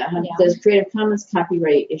and does Creative Commons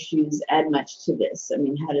copyright issues add much to this? I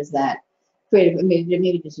mean, how does that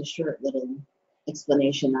maybe just a short little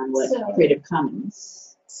explanation on what Creative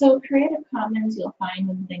Commons. So Creative Commons you'll find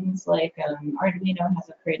in things like Arduino has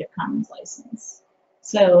a Creative Commons license.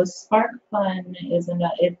 So SparkFun is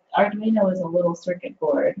Arduino is a little circuit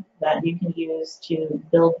board that you can use to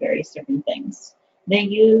build various different things. They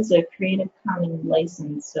use a Creative Commons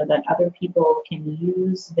license so that other people can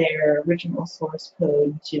use their original source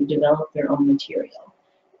code to develop their own material.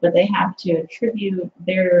 But they have to attribute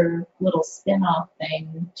their little spin-off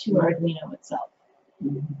thing to Arduino itself.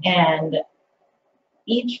 And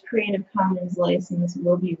each Creative Commons license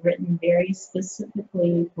will be written very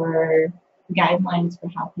specifically for guidelines for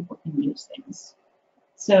how people can use things.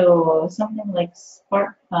 So something like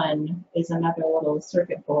SparkFun is another little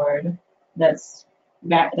circuit board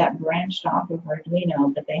that branched off of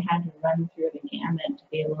Arduino, but they had to run through the gamut to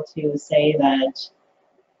be able to say that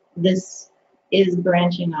this is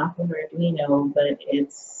branching off of Arduino, but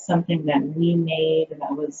it's something that we made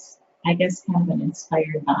that was, I guess, kind of an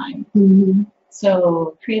inspired by.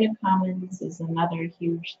 So Creative Commons is another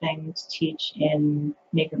huge thing to teach in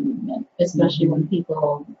Maker Movement, especially when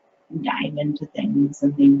people dive into things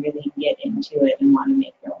and they really get into it and want to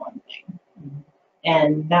make their own thing.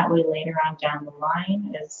 And that way later on down the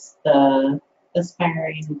line, as the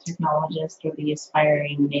aspiring technologist or the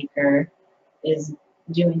aspiring maker is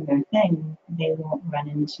doing their thing, they won't run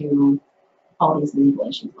into all these legal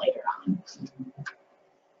issues later on.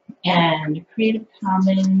 And Creative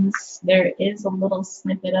Commons, there is a little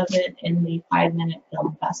snippet of it in the 5-minute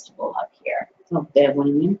film festival up here. Oh, they have one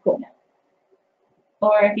in there? Cool.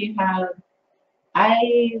 Or if you have,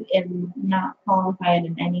 I am not qualified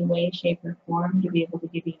in any way, shape, or form to be able to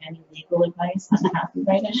give you any legal advice on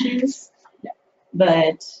copyright issues.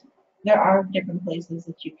 But there are different places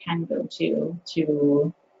that you can go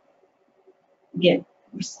to get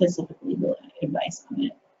specific legal advice on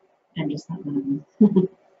it. I'm just not going to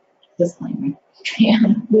disclaimer.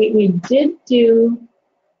 We did do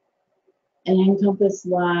an NCompass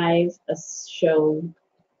Live, a show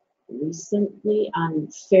recently on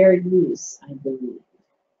fair use, I believe.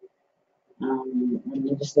 Let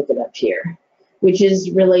me just look it up here, which is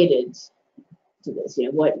related to this,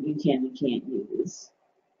 what you can and can't use.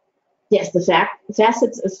 Yes, the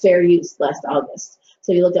facets of fair use last August.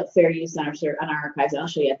 So you look up fair use on our archives, and I'll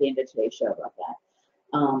show you at the end of today's show about that.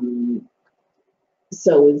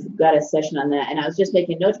 So we've got a session on that, and I was just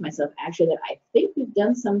making a note to myself, actually, that I think we've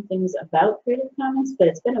done some things about Creative Commons, but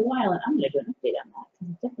it's been a while, and I'm going to do an update on that, because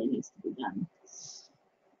it definitely needs to be done.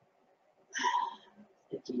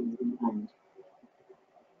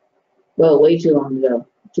 Well, way too long ago,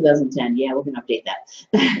 2010, yeah, we're going to update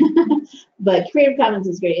that. But Creative Commons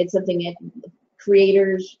is great. It's something that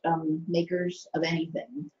creators, makers of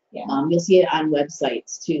anything, Yeah. You'll see it on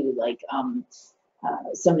websites too, like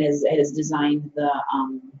someone has designed the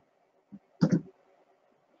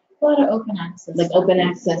A lot of open access. like stuff open is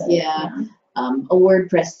access, good, yeah. A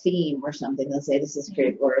WordPress theme or something. They'll say this is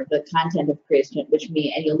creative, or the content of creation,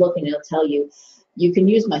 and you'll look and it'll tell you you can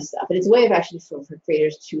use my stuff. And it's a way of actually for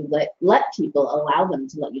creators to let people, allow them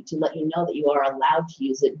to let you know that you are allowed to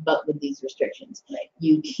use it, but with these restrictions. Right.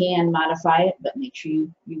 You can modify it, but make sure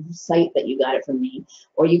you cite that you got it from me.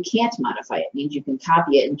 Or you can't modify it. It means you can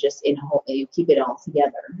copy it and just you keep it all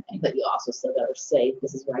together, but you also still got to say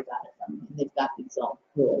this is where I got it from. And they've got these all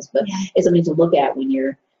rules, but Yeah. it's something to look at when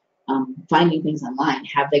you're finding things online.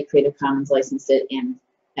 Have they Creative Commons licensed it, and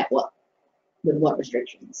with what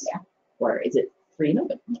restrictions? Yeah. Or is it free and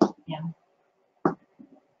open? Yeah.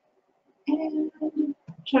 And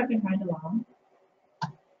chugging right along.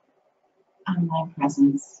 Online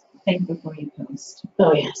presence. Think before you post.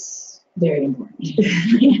 Oh yes, very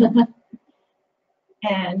important.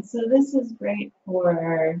 And so this is great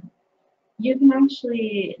for, you can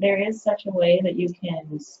actually, there is such a way that you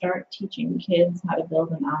can start teaching kids how to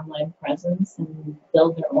build an online presence and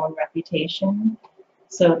build their own reputation,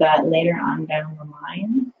 so that later on down the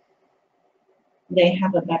line, they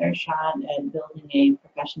have a better shot at building a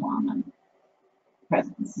professional online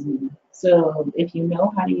presence. Mm-hmm. So if you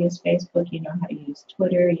know how to use Facebook, you know how to use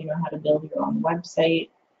Twitter, you know how to build your own website,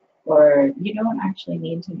 or you don't actually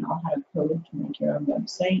need to know how to code to make your own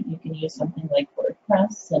website. You can use something like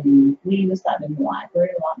WordPress, and we use that in the library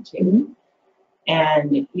a lot too. Mm-hmm.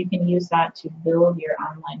 And you can use that to build your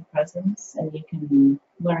online presence, and you can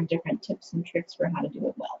learn different tips and tricks for how to do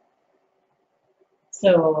it well.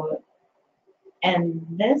 So, and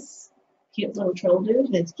this cute little troll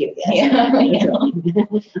dude, That's cute. Yeah. Yeah.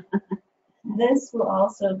 this will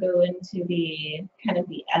also go into the kind of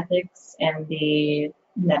the ethics and the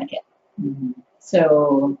etiquette. Mm-hmm.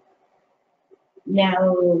 So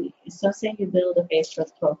now, so say you build a Facebook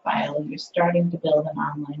profile, you're starting to build an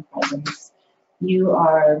online presence. You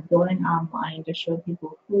are going online to show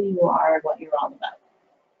people who you are, what you're all about.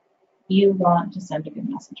 You want to send a good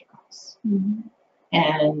message across. Mm-hmm.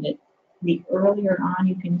 And the earlier on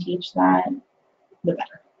you can teach that, the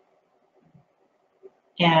better.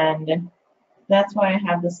 And that's why I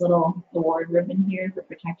have this little award ribbon here for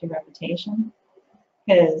Protect Your Reputation.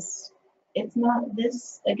 Because it's not,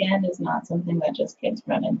 this again is not something that just kids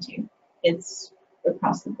run into. It's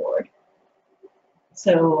across the board.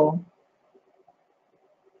 So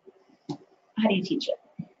how do you teach it?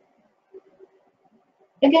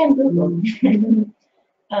 Again, Google.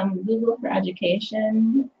 Google for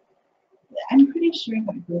education. I'm pretty sure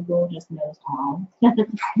that Google just knows all.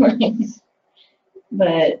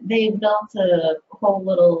 But they built a whole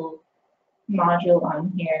little module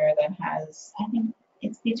on here that has, I think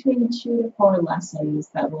it's between 2 to 4 lessons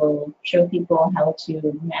that will show people how to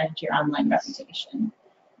manage your online reputation.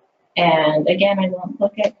 And again, I won't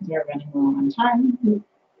click it because we're running low on time.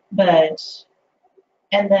 But,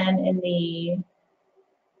 and then in the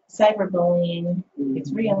cyberbullying,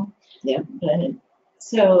 it's real. Yeah. But,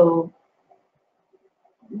 so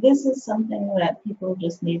this is something that people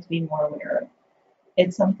just need to be more aware of.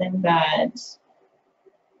 It's something that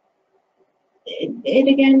it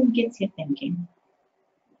again gets you thinking.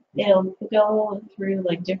 It'll go through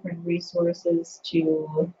like different resources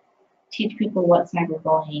to teach people what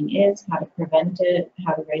cyberbullying is, how to prevent it,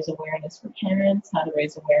 how to raise awareness for parents, how to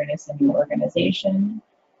raise awareness in your organization.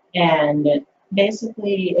 And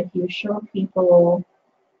basically, if you show people,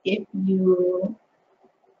 if you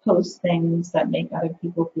post things that make other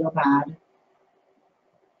people feel bad,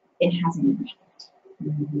 it has an impact.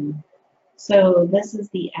 Mm-hmm. So this is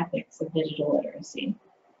the ethics of digital literacy.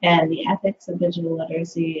 And the ethics of digital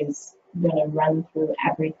literacy is going to run through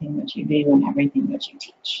everything that you do and everything that you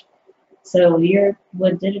teach. So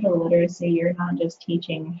with digital literacy, you're not just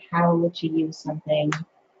teaching how to use something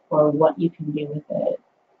or what you can do with it.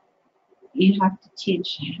 You have to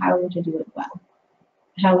teach how to do it well,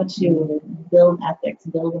 how to build ethics,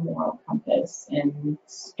 build a moral compass, and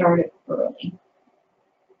start it early.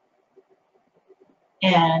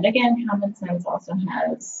 And again, Common Sense also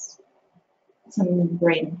has some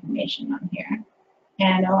great information on here.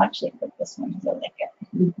 And I'll actually click this one because I like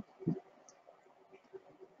it.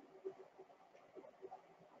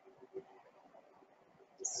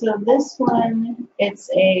 So this one, it's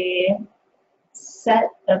a set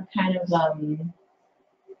of kind of,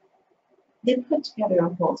 they put together a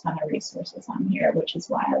whole ton of resources on here, which is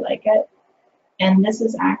why I like it. And this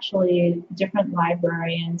is actually different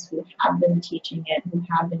librarians who have been teaching it, who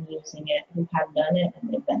have been using it, who have done it,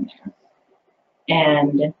 and they've been there.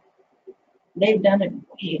 And they've done it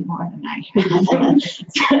way more than I have.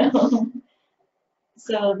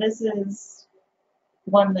 So this is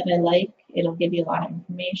one that I like. It'll give you a lot of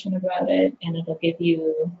information about it, and it'll give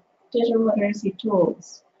you digital literacy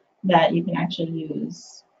tools that you can actually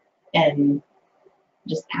use and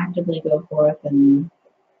just actively go forth and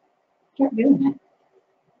start doing it.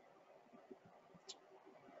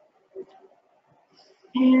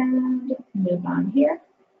 And move on here.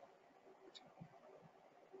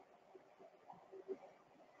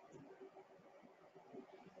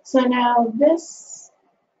 So now this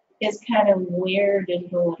is kind of where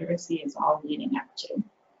digital literacy is all leading up to.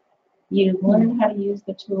 You've learned how to use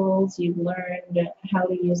the tools, you've learned how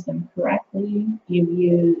to use them correctly,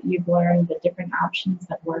 you've learned the different options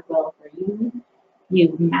that work well for you.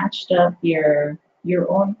 You've matched up your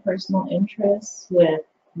own personal interests with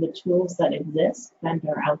the tools that exist and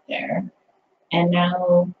are out there. And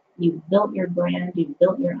now you've built your brand, you've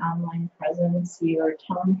built your online presence, you're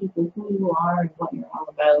telling people who you are and what you're all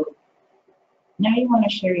about. Now you want to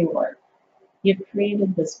share your work. You've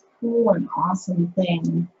created this cool and awesome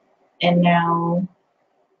thing, and now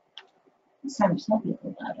it's time to tell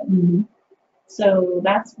people about it. Mm-hmm. So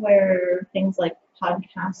that's where things like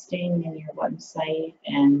podcasting and your website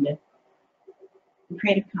and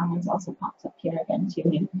Creative Commons also pops up here again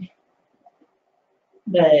too.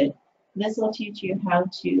 But this will teach you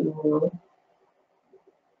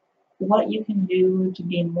what you can do to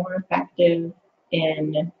be more effective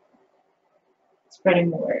in spreading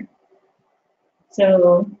the word.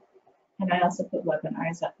 So, and I also put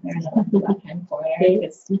webinars up there in the left-hand corner.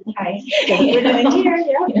 Hi. We're doing here,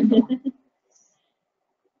 yeah.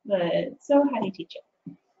 But, so how do you teach it?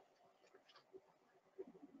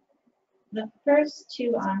 The first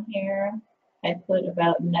two on here, I put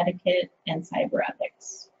about etiquette and cyber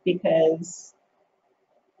ethics because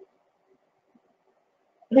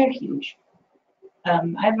they're huge. I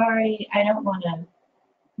don't want to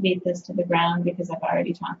beat this to the ground because I've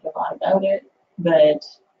already talked a lot about it, but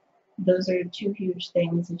those are two huge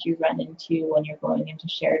things that you run into when you're going into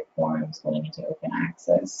shared forums, going into open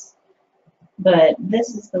access. But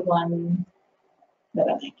this is the one that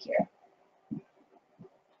I like here.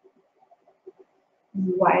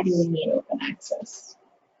 Why do we need open access?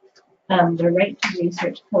 The Right to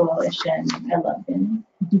Research Coalition, I love them.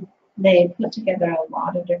 They put together a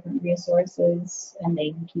lot of different resources and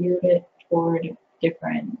they geared it toward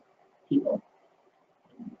different people.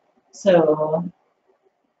 So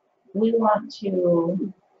we want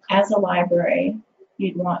to, as a library,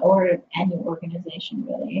 or any organization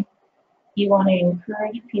really, you want to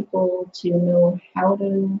encourage people to know how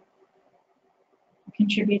to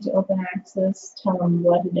contribute to open access, tell them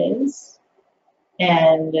what it is,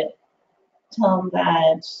 and tell them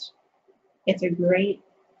that it's a great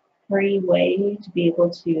free way to be able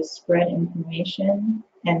to spread information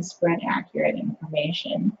and spread accurate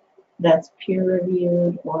information that's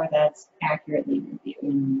peer-reviewed or that's accurately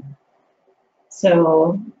reviewed.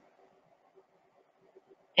 So,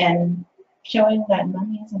 and showing that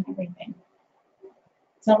money isn't everything.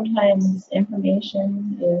 Sometimes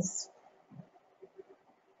information is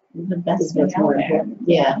the best thing out there.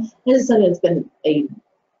 Yeah, this is something that's been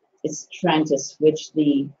it's trying to switch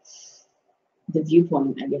the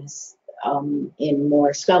viewpoint, I guess, in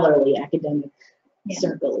more scholarly academic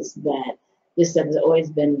circles, that this has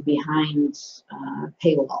always been behind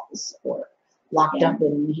paywalls or locked up,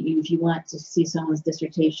 and if you want to see someone's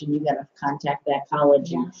dissertation, you got to contact that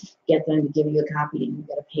college and get them to give you a copy, and you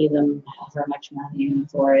got to pay them however much money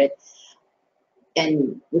for it.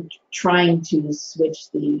 And we're trying to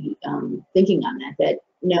switch the thinking on that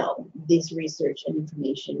no, this research and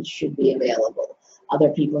information should be available. Other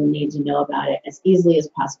people need to know about it as easily as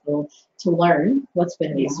possible to learn what's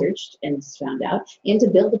been researched and found out, and to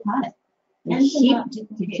build upon it. And to not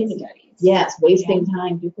duplicate studies. Yes, wasting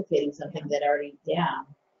time duplicating something that already,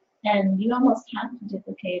 And you almost have to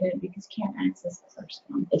duplicate it because you can't access the first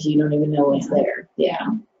one. if you don't even know what's there.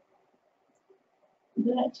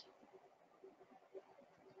 But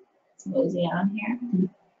it's mosey on here.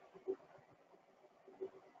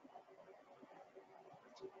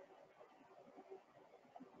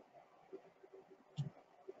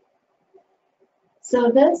 So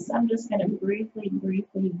this I'm just going to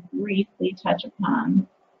briefly touch upon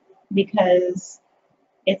because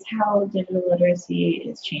it's how digital literacy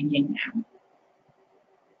is changing now.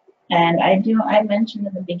 And I mentioned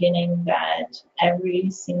in the beginning that every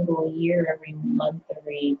single year, every month,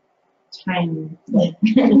 every time, like,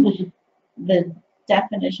 the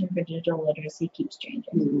definition for digital literacy keeps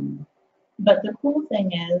changing. Mm. But the cool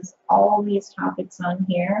thing is, all these topics on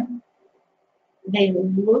here, they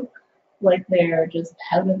look like they're just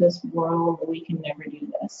out of this world, we can never do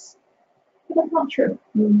this. But that's not true.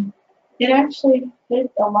 Mm. It actually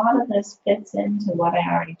fits, a lot of this fits into what I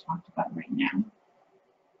already talked about right now.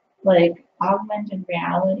 Like augmented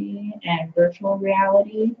reality and virtual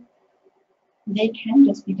reality, they can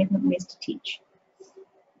just be different ways to teach.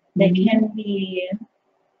 They can be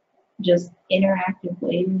just interactive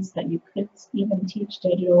ways that you could even teach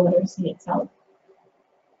digital literacy itself.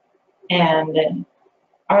 And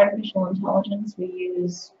artificial intelligence we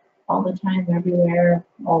use all the time, everywhere,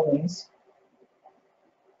 always.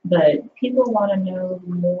 But people want to know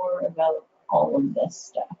more about all of this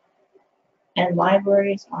stuff. And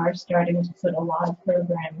libraries are starting to put a lot of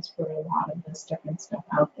programs for a lot of this different stuff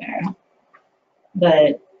out there.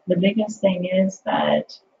 But the biggest thing is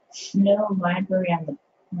that no library on the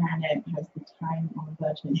planet has the time or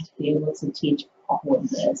budget to be able to teach all of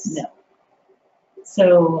this. No.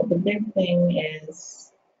 So the big thing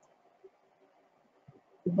is,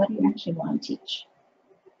 what do you actually want to teach?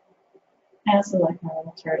 I also like my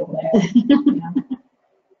little turtle there.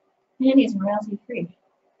 Yeah. And he's royalty free.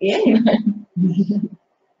 Yeah.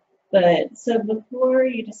 But so before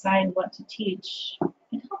you decide what to teach,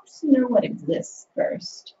 it helps to know what exists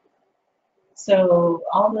first. So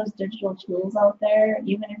all those digital tools out there,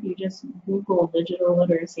 even if you just Google digital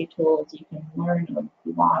literacy tools, you can learn a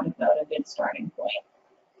lot about a good starting point.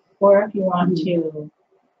 Or if you want to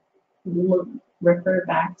refer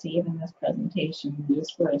back to even this presentation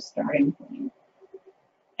just for a starting point.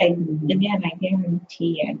 Again, I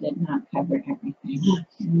guarantee I did not cover everything.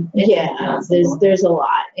 Yeah, there's a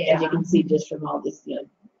lot, Yeah. as you can see just from all this,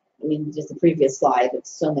 I mean, just the previous slide, it's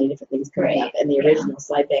so many different things coming Right. up, and the original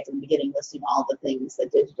slide back in the beginning listing all the things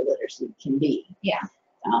that digital literacy can be. Yeah.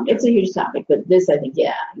 It's a huge topic, but this, I think,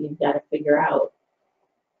 yeah, you've got to figure out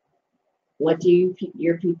what do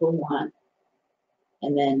your people want,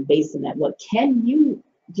 and then based on that, what do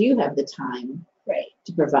you have the time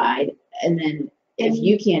to provide, and then if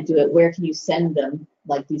you can't do it, where can you send them,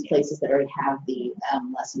 like these places that already have the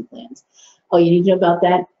lesson plans? Oh, you need to know about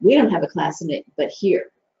that? We don't have a class in it, but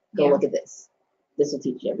here, go look at this. This will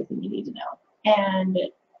teach you everything you need to know. And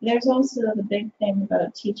there's also the big thing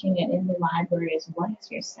about teaching it in the library is, what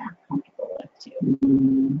is your staff comfortable with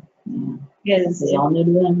too? Because it's all new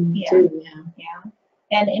to them too. Yeah.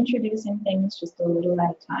 And introducing things just a little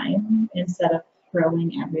at a time instead of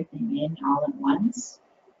throwing everything in all at once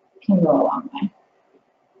can go a long way.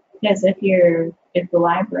 Because if the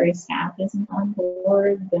library staff isn't on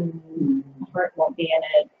board, then the heart won't be in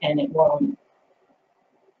it, and it won't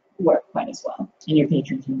work quite as well. And your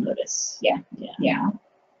patrons will notice. Yeah.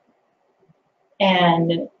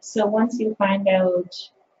 And so once you find out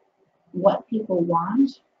what people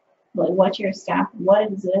want, like what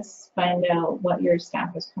exists, find out what your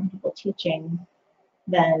staff is comfortable teaching,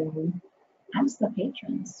 then ask the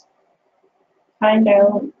patrons. Find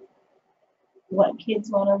out what kids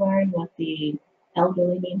want to learn, what the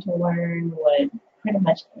elderly need to learn, what pretty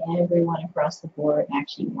much everyone across the board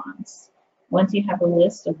actually wants. Once you have a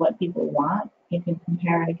list of what people want, you can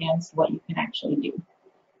compare it against what you can actually do.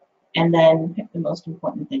 And then pick the most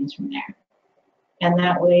important things from there. And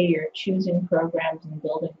that way you're choosing programs and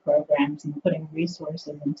building programs and putting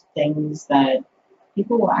resources into things that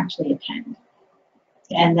people will actually attend.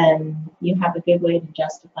 And then you have a good way to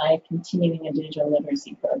justify continuing a digital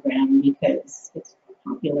literacy program because it's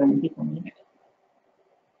popular and people need it.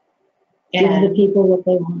 Give the people what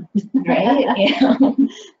they want. Right? Yeah.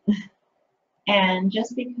 And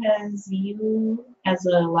just because you as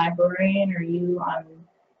a librarian or you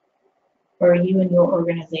in your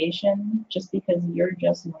organization, just because you're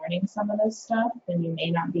just learning some of this stuff and you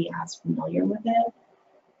may not be as familiar with it,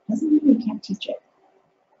 doesn't mean you can't teach it.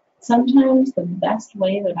 Sometimes the best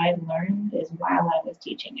way that I've learned is while I was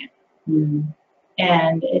teaching it.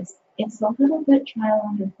 And it's a little bit trial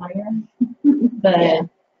under fire, but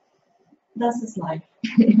this is life.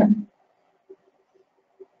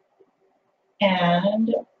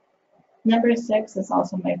 And number 6 is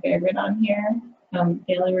also my favorite on here.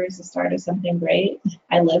 Failure is the start of something great.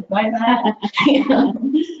 I live by that.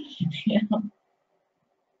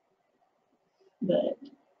 But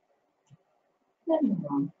nothing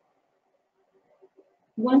wrong.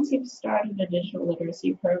 Once you've started a digital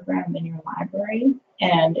literacy program in your library,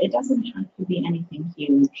 and it doesn't have to be anything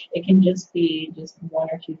huge, it can just be 1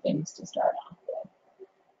 or 2 things to start off with.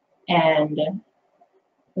 And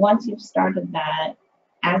once you've started that,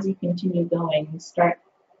 as you continue going, start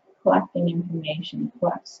collecting information,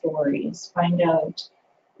 collect stories, find out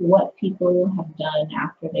what people have done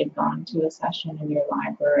after they've gone to a session in your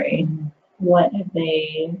library. What have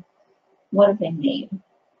they made?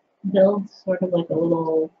 Build sort of like a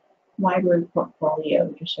little library portfolio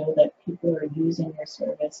to show that people are using your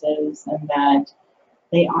services and that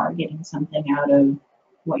they are getting something out of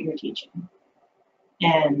what you're teaching.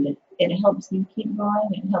 And it helps you keep going.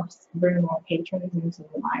 It helps bring more patrons into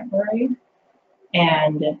the library.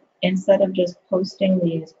 And instead of just posting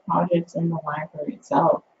these projects in the library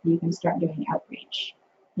itself, you can start doing outreach.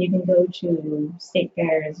 You can go to state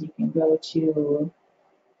fairs, you can go to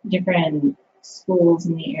different schools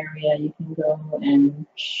in the area, you can go and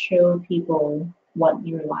show people what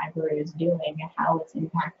your library is doing and how it's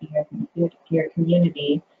impacting your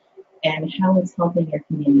community and how it's helping your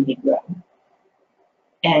community grow.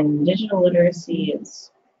 And digital literacy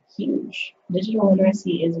is huge. Digital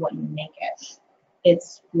literacy is what you make it.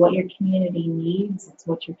 It's what your community needs, it's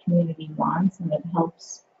what your community wants, and it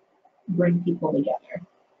helps bring people together.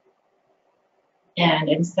 And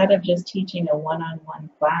instead of just teaching a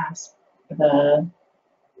one-on-one class, the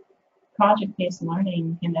project-based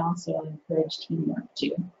learning can also encourage teamwork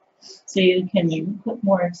too. So you can put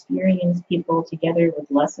more experienced people together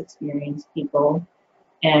with less experienced people,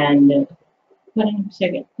 and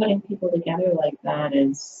putting people together like that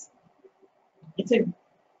it's a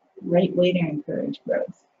great way to encourage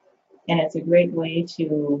growth, and it's a great way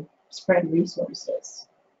to spread resources.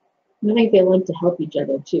 I think they like to help each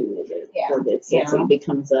other too. It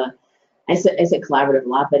becomes I said collaborative a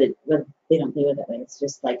lot, but they don't do it that way. It's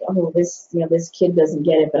just like, oh, this kid doesn't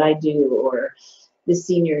get it, but I do, or this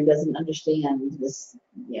senior doesn't understand this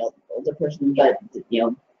older person, but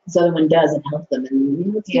this other one does, and help them,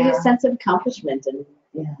 and let's give a sense of accomplishment and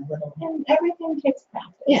and everything takes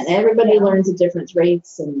practice. Yeah, and everybody learns at different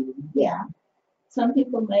rates, and some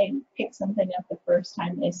people might pick something up the first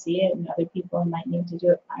time they see it, and other people might need to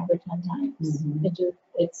do it 5 or 10 times.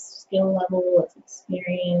 It's skill level, it's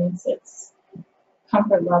experience, it's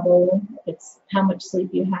comfort level, it's how much sleep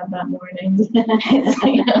you have that morning.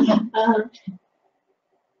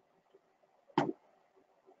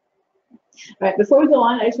 All right, before we go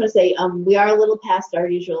on, I just want to say we are a little past our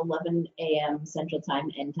usual 11 a.m. Central Time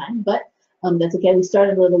end time, but that's okay. We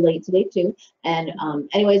started a little late today too. And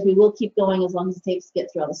anyways, we will keep going as long as it takes to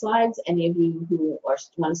get through all the slides. Any of you who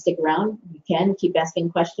want to stick around, you can keep asking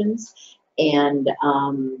questions. And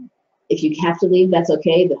if you have to leave, that's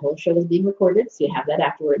okay. The whole show is being recorded, so you have that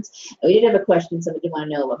afterwards. And we did have a question somebody did want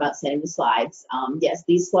to know about sending the slides. Yes,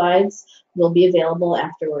 these slides will be available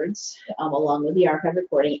afterwards, along with the archive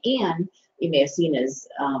recording. And you may have seen as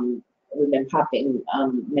we've been popping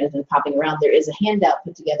around, there is a handout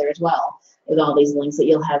put together as well with all these links that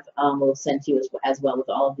you'll have, we'll send to you as well with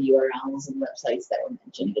all of the URLs and websites that were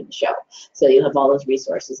mentioned in the show. So you'll have all those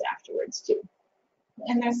resources afterwards too.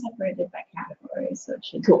 And they're separated by categories, so it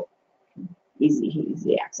should cool.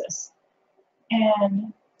 Easy access.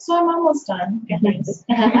 And so I'm almost done.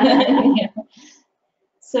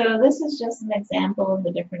 So this is just an example of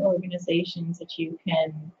the different organizations that you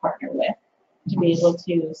can partner with to be able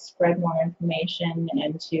to spread more information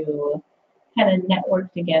and to kind of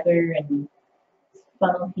network together and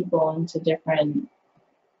funnel people into different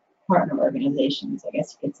partner organizations, I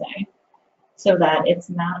guess you could say, so that it's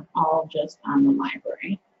not all just on the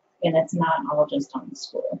library and it's not all just on the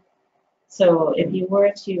school. So if you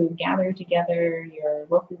were to gather together your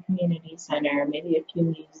local community center, maybe a few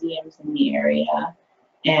museums in the area,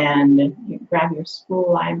 and you grab your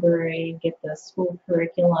school library, get the school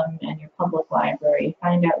curriculum and your public library,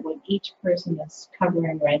 find out what each person is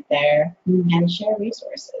covering right there, and share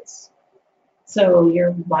resources. So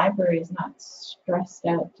your library is not stressed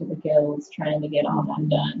out to the gills trying to get all that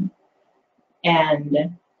done.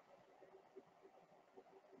 And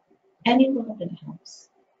any little bit helps.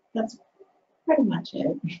 That's pretty much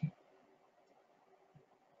it.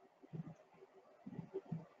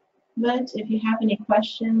 But if you have any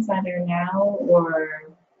questions either now or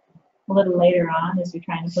a little later on as you're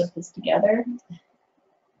trying to put this together,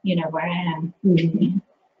 you know where I am.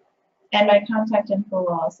 And my contact info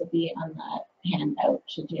will also be on that handout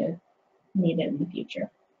should you need it in the future.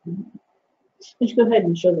 Let's go ahead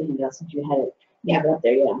and show the handout since you had it up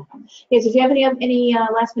there. So if you have any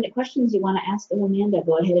last minute questions you want to ask Amanda,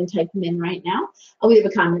 go ahead and type them in right now. We have a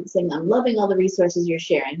comment saying, I'm loving all the resources you're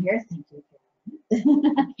sharing here. Thank you.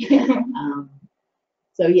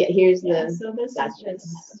 So here's the. So this is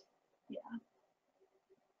just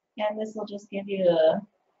and this will just give you a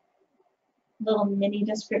little mini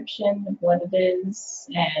description of what it is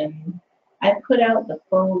and I put out the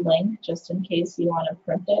full link just in case you want to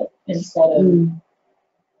print it instead of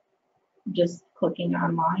just clicking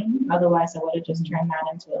online. Otherwise, I would have just turned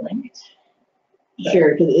that into a link.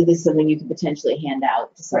 Sure, because it is something you could potentially hand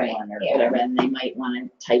out to Right, someone or yeah. whatever, and they might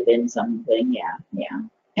want to type in something. Yeah, Yeah. might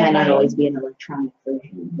And not I- always be an electronic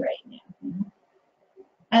version. Right. Yeah.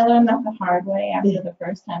 I learned that the hard way after the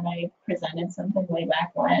first time I presented something way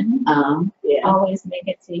back when. Yeah. Always make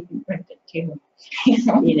it so you can print it too. You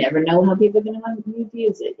know? You never know how people are going to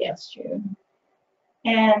use it. Yeah. That's true.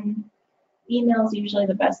 And email is usually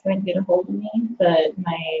the best way to get a hold of me, but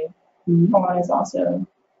my phone is also,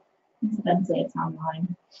 incidentally, it's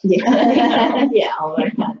online. Yeah. Yeah.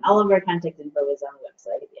 All of our contact info is on the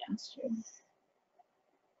website. Yeah. That's true.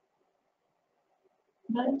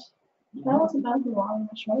 But that was about the long and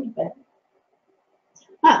the short of it.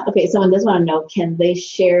 Okay, someone does want to know, can they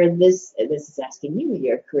share this? This is asking you,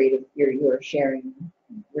 your creative, your sharing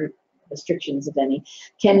restrictions, if any.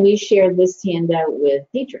 Can we share this handout with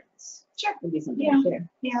patrons? Sure. Would be something Yeah. to share.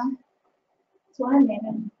 Yeah. That's why I made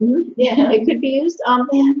it. Yeah, it could be used.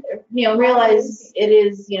 Realize it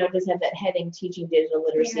is, just have that heading, teaching digital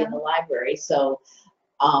literacy in the library. So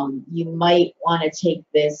you might want to take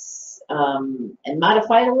this and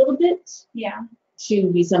modify it a little bit. Yeah.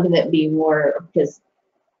 To be something that be more, because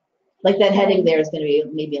like that heading there is going to be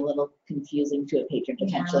maybe a little confusing to a patron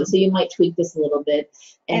potentially. So you might tweak this a little bit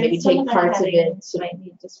and maybe take parts of it to, might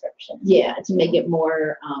need description. Yeah, to make it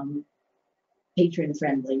more patron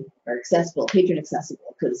friendly or accessible, patron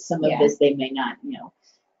accessible, because some of this they may not,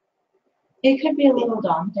 It could be a little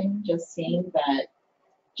daunting just seeing that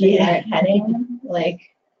generic heading, like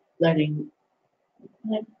learning.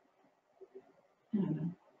 I don't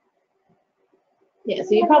know. Yeah,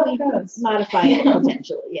 so you probably modify it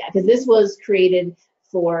potentially, yeah, because this was created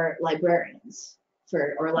for librarians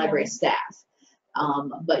or library staff,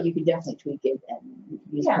 but you could definitely tweak it and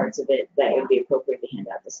use parts of it that would be appropriate to hand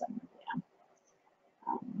out to someone. Yeah.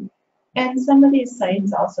 And some of these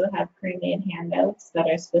sites also have pre-made handouts that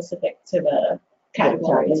are specific to the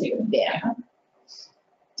category too. Yeah.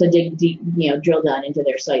 So dig deep, drill down into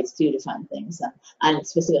their sites too to find things on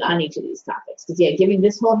specific on each of these topics. Because giving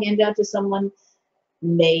this whole handout to someone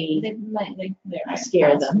may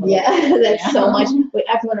scare them. Yeah, that's so much. We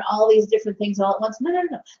have to learn all these different things all at once. No.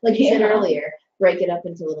 Like you said earlier, break it up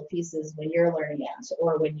into little pieces when you're learning it,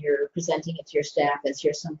 or when you're presenting it to your staff as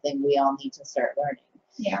here's something we all need to start learning.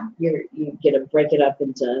 Yeah. You get to break it up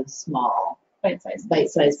into small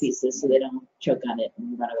bite-sized pieces so they don't choke on it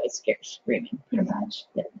and run away screaming. Pretty much.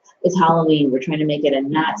 Yeah. It's Halloween. We're trying to make it a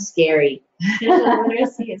not scary. Digital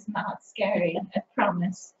literacy is not scary. I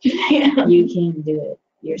promise. You can do it.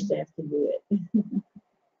 Your staff can do it.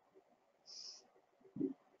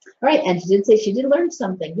 All right, and she did say she did learn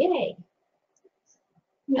something. Yay!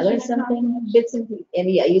 I learned something, using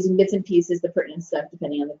bits and pieces, the pertinent stuff,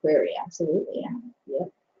 depending on the query. Absolutely, yeah.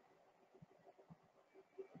 Yep.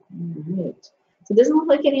 All right. So it doesn't look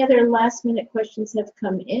like any other last-minute questions have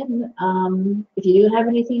come in. If you do have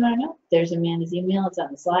anything you want to know, there's Amanda's email. It's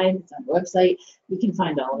on the slide. It's on the website. You can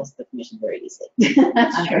find all of us at the commission very easily.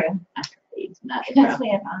 That's true. Because we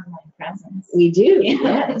have online presence. We do.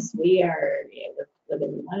 Yes, we are. Whether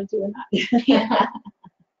we want to do or not. Yeah.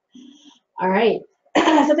 All right.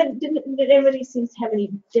 So did everybody seems to have any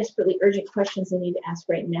desperately urgent questions they need to ask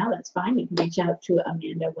right now? That's fine. You can reach out to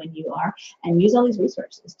Amanda when you are, and use all these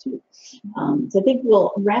resources too. So I think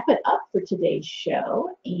we'll wrap it up for today's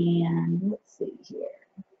show. And let's see here.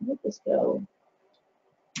 Let this go.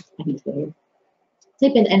 I need to go here.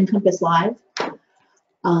 Type in NCompass Live.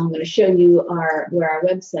 I'm going to show you where our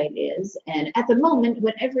website is. And at the moment,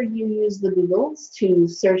 whenever you use the Googles to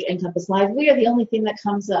search NCompass Live, we are the only thing that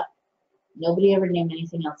comes up. Nobody ever named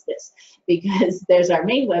anything else this, because there's our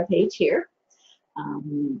main webpage here,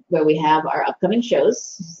 where we have our upcoming shows.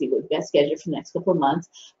 See what we've got scheduled for the next couple of months.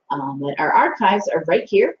 But our archives are right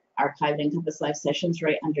here. Archived NCompass Live sessions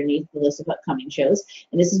right underneath the list of upcoming shows.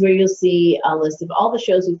 And this is where you'll see a list of all the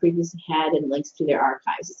shows we previously had and links to their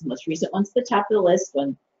archives. It's the most recent one's at the top of the list,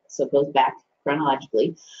 so it goes back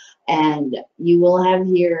chronologically. And you will have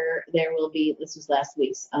here, there will be, this was last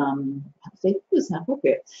week's, I think it was not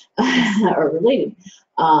appropriate or related.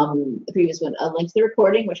 The previous one, a link to the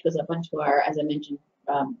recording, which goes up onto our, as I mentioned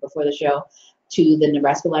before the show, to the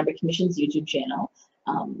Nebraska Library Commission's YouTube channel.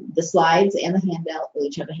 The slides and the handout will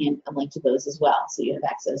each have a link to those as well, so you have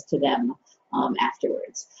access to them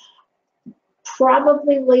afterwards.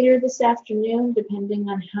 Probably later this afternoon, depending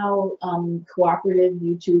on how cooperative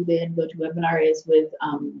YouTube and GoToWebinar is with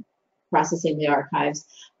processing the archives,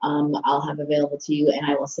 I'll have available to you, and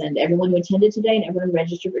I will send everyone who attended today and everyone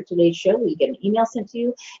registered for today's show. We get an email sent to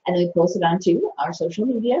you, and then we post it onto our social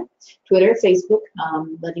media, Twitter, Facebook,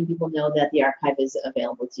 letting people know that the archive is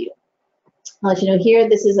available to you. I'll let you know here,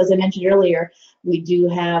 this is, as I mentioned earlier, we do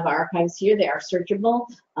have archives here. They are searchable.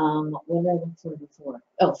 What did I look for before?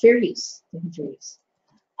 Oh, fair use. Fair use.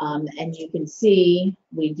 And you can see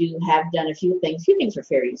we do have done a few things. A few things for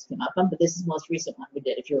fair use come up, but this is the most recent one we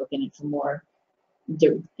did. If you're looking for more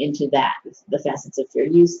into that, the facets of fair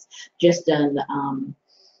use, just done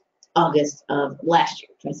August of last year,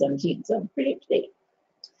 2017. So pretty up to date.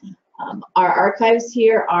 Our archives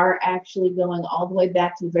here are actually going all the way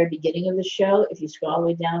back to the very beginning of the show. If you scroll all the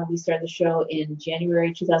way down, we started the show in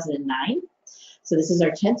January 2009. So this is our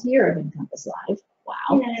 10th year of NCompass Live.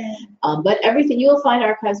 Wow. But everything, you will find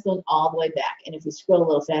archives going all the way back. And if we scroll a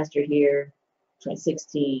little faster here,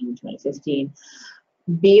 2016, 2015,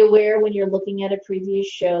 be aware when you're looking at a previous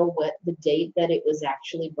show what the date that it was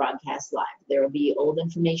actually broadcast live. There will be old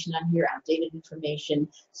information on here, outdated information,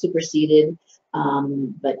 superseded,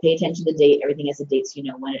 but pay attention to the date. Everything has a date so you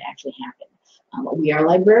know when it actually happened. We are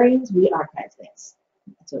librarians, we archive things.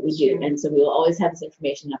 That's what we do. And so we will always have this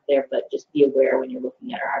information up there, but just be aware when you're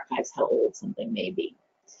looking at our archives how old something may be.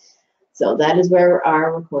 So that is where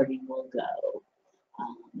our recording will go.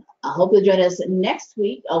 I hope you'll join us next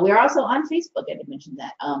week. We're also on Facebook. I didn't mention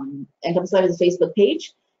that. NCompass Live is a Facebook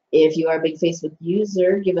page. If you are a big Facebook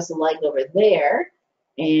user, give us a like over there.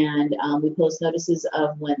 And we post notices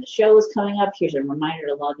of when the show is coming up. Here's a reminder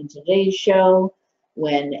to log into today's show.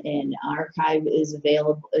 When an archive is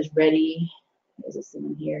available, is ready. There's this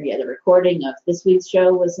one here. Yeah, the recording of this week's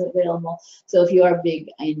show was available. So if you are big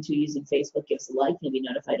into using Facebook, give us a like. You'll be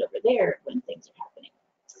notified over there when things are happening.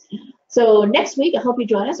 So next week, I hope you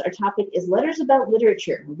join us. Our topic is Letters About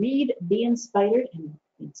Literature. Read, be inspired, and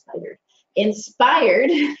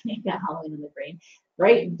inspired. Got Halloween in the brain.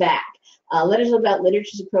 Right back. Letters About Literature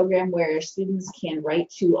is a program where students can write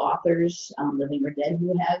to authors, living or dead,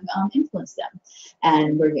 who have influenced them.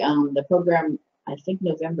 And we're the program, I think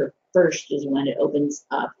November 1st is when it opens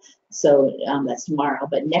up. So that's tomorrow.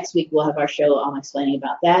 But next week we'll have our show explaining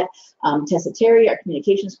about that. Tessa Terry, our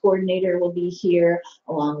communications coordinator, will be here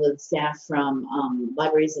along with staff from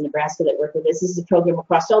libraries in Nebraska that work with us. This is a program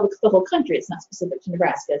across the whole country. It's not specific to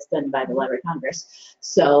Nebraska. It's done by the Library of Congress.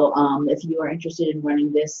 So if you are interested in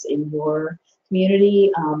running this in your community,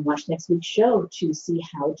 watch next week's show to see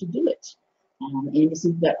how to do it. And you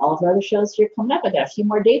see we've got all of our other shows here coming up. I got a few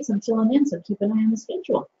more dates I'm filling in, so keep an eye on the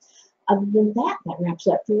schedule. Other than that, that wraps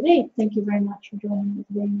up for today. Thank you very much for joining me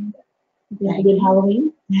today. Have a good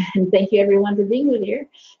Halloween. And thank you everyone for being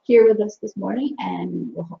here with us this morning.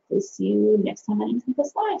 And we'll hopefully see you next time on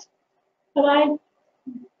NCompass Live. Bye-bye.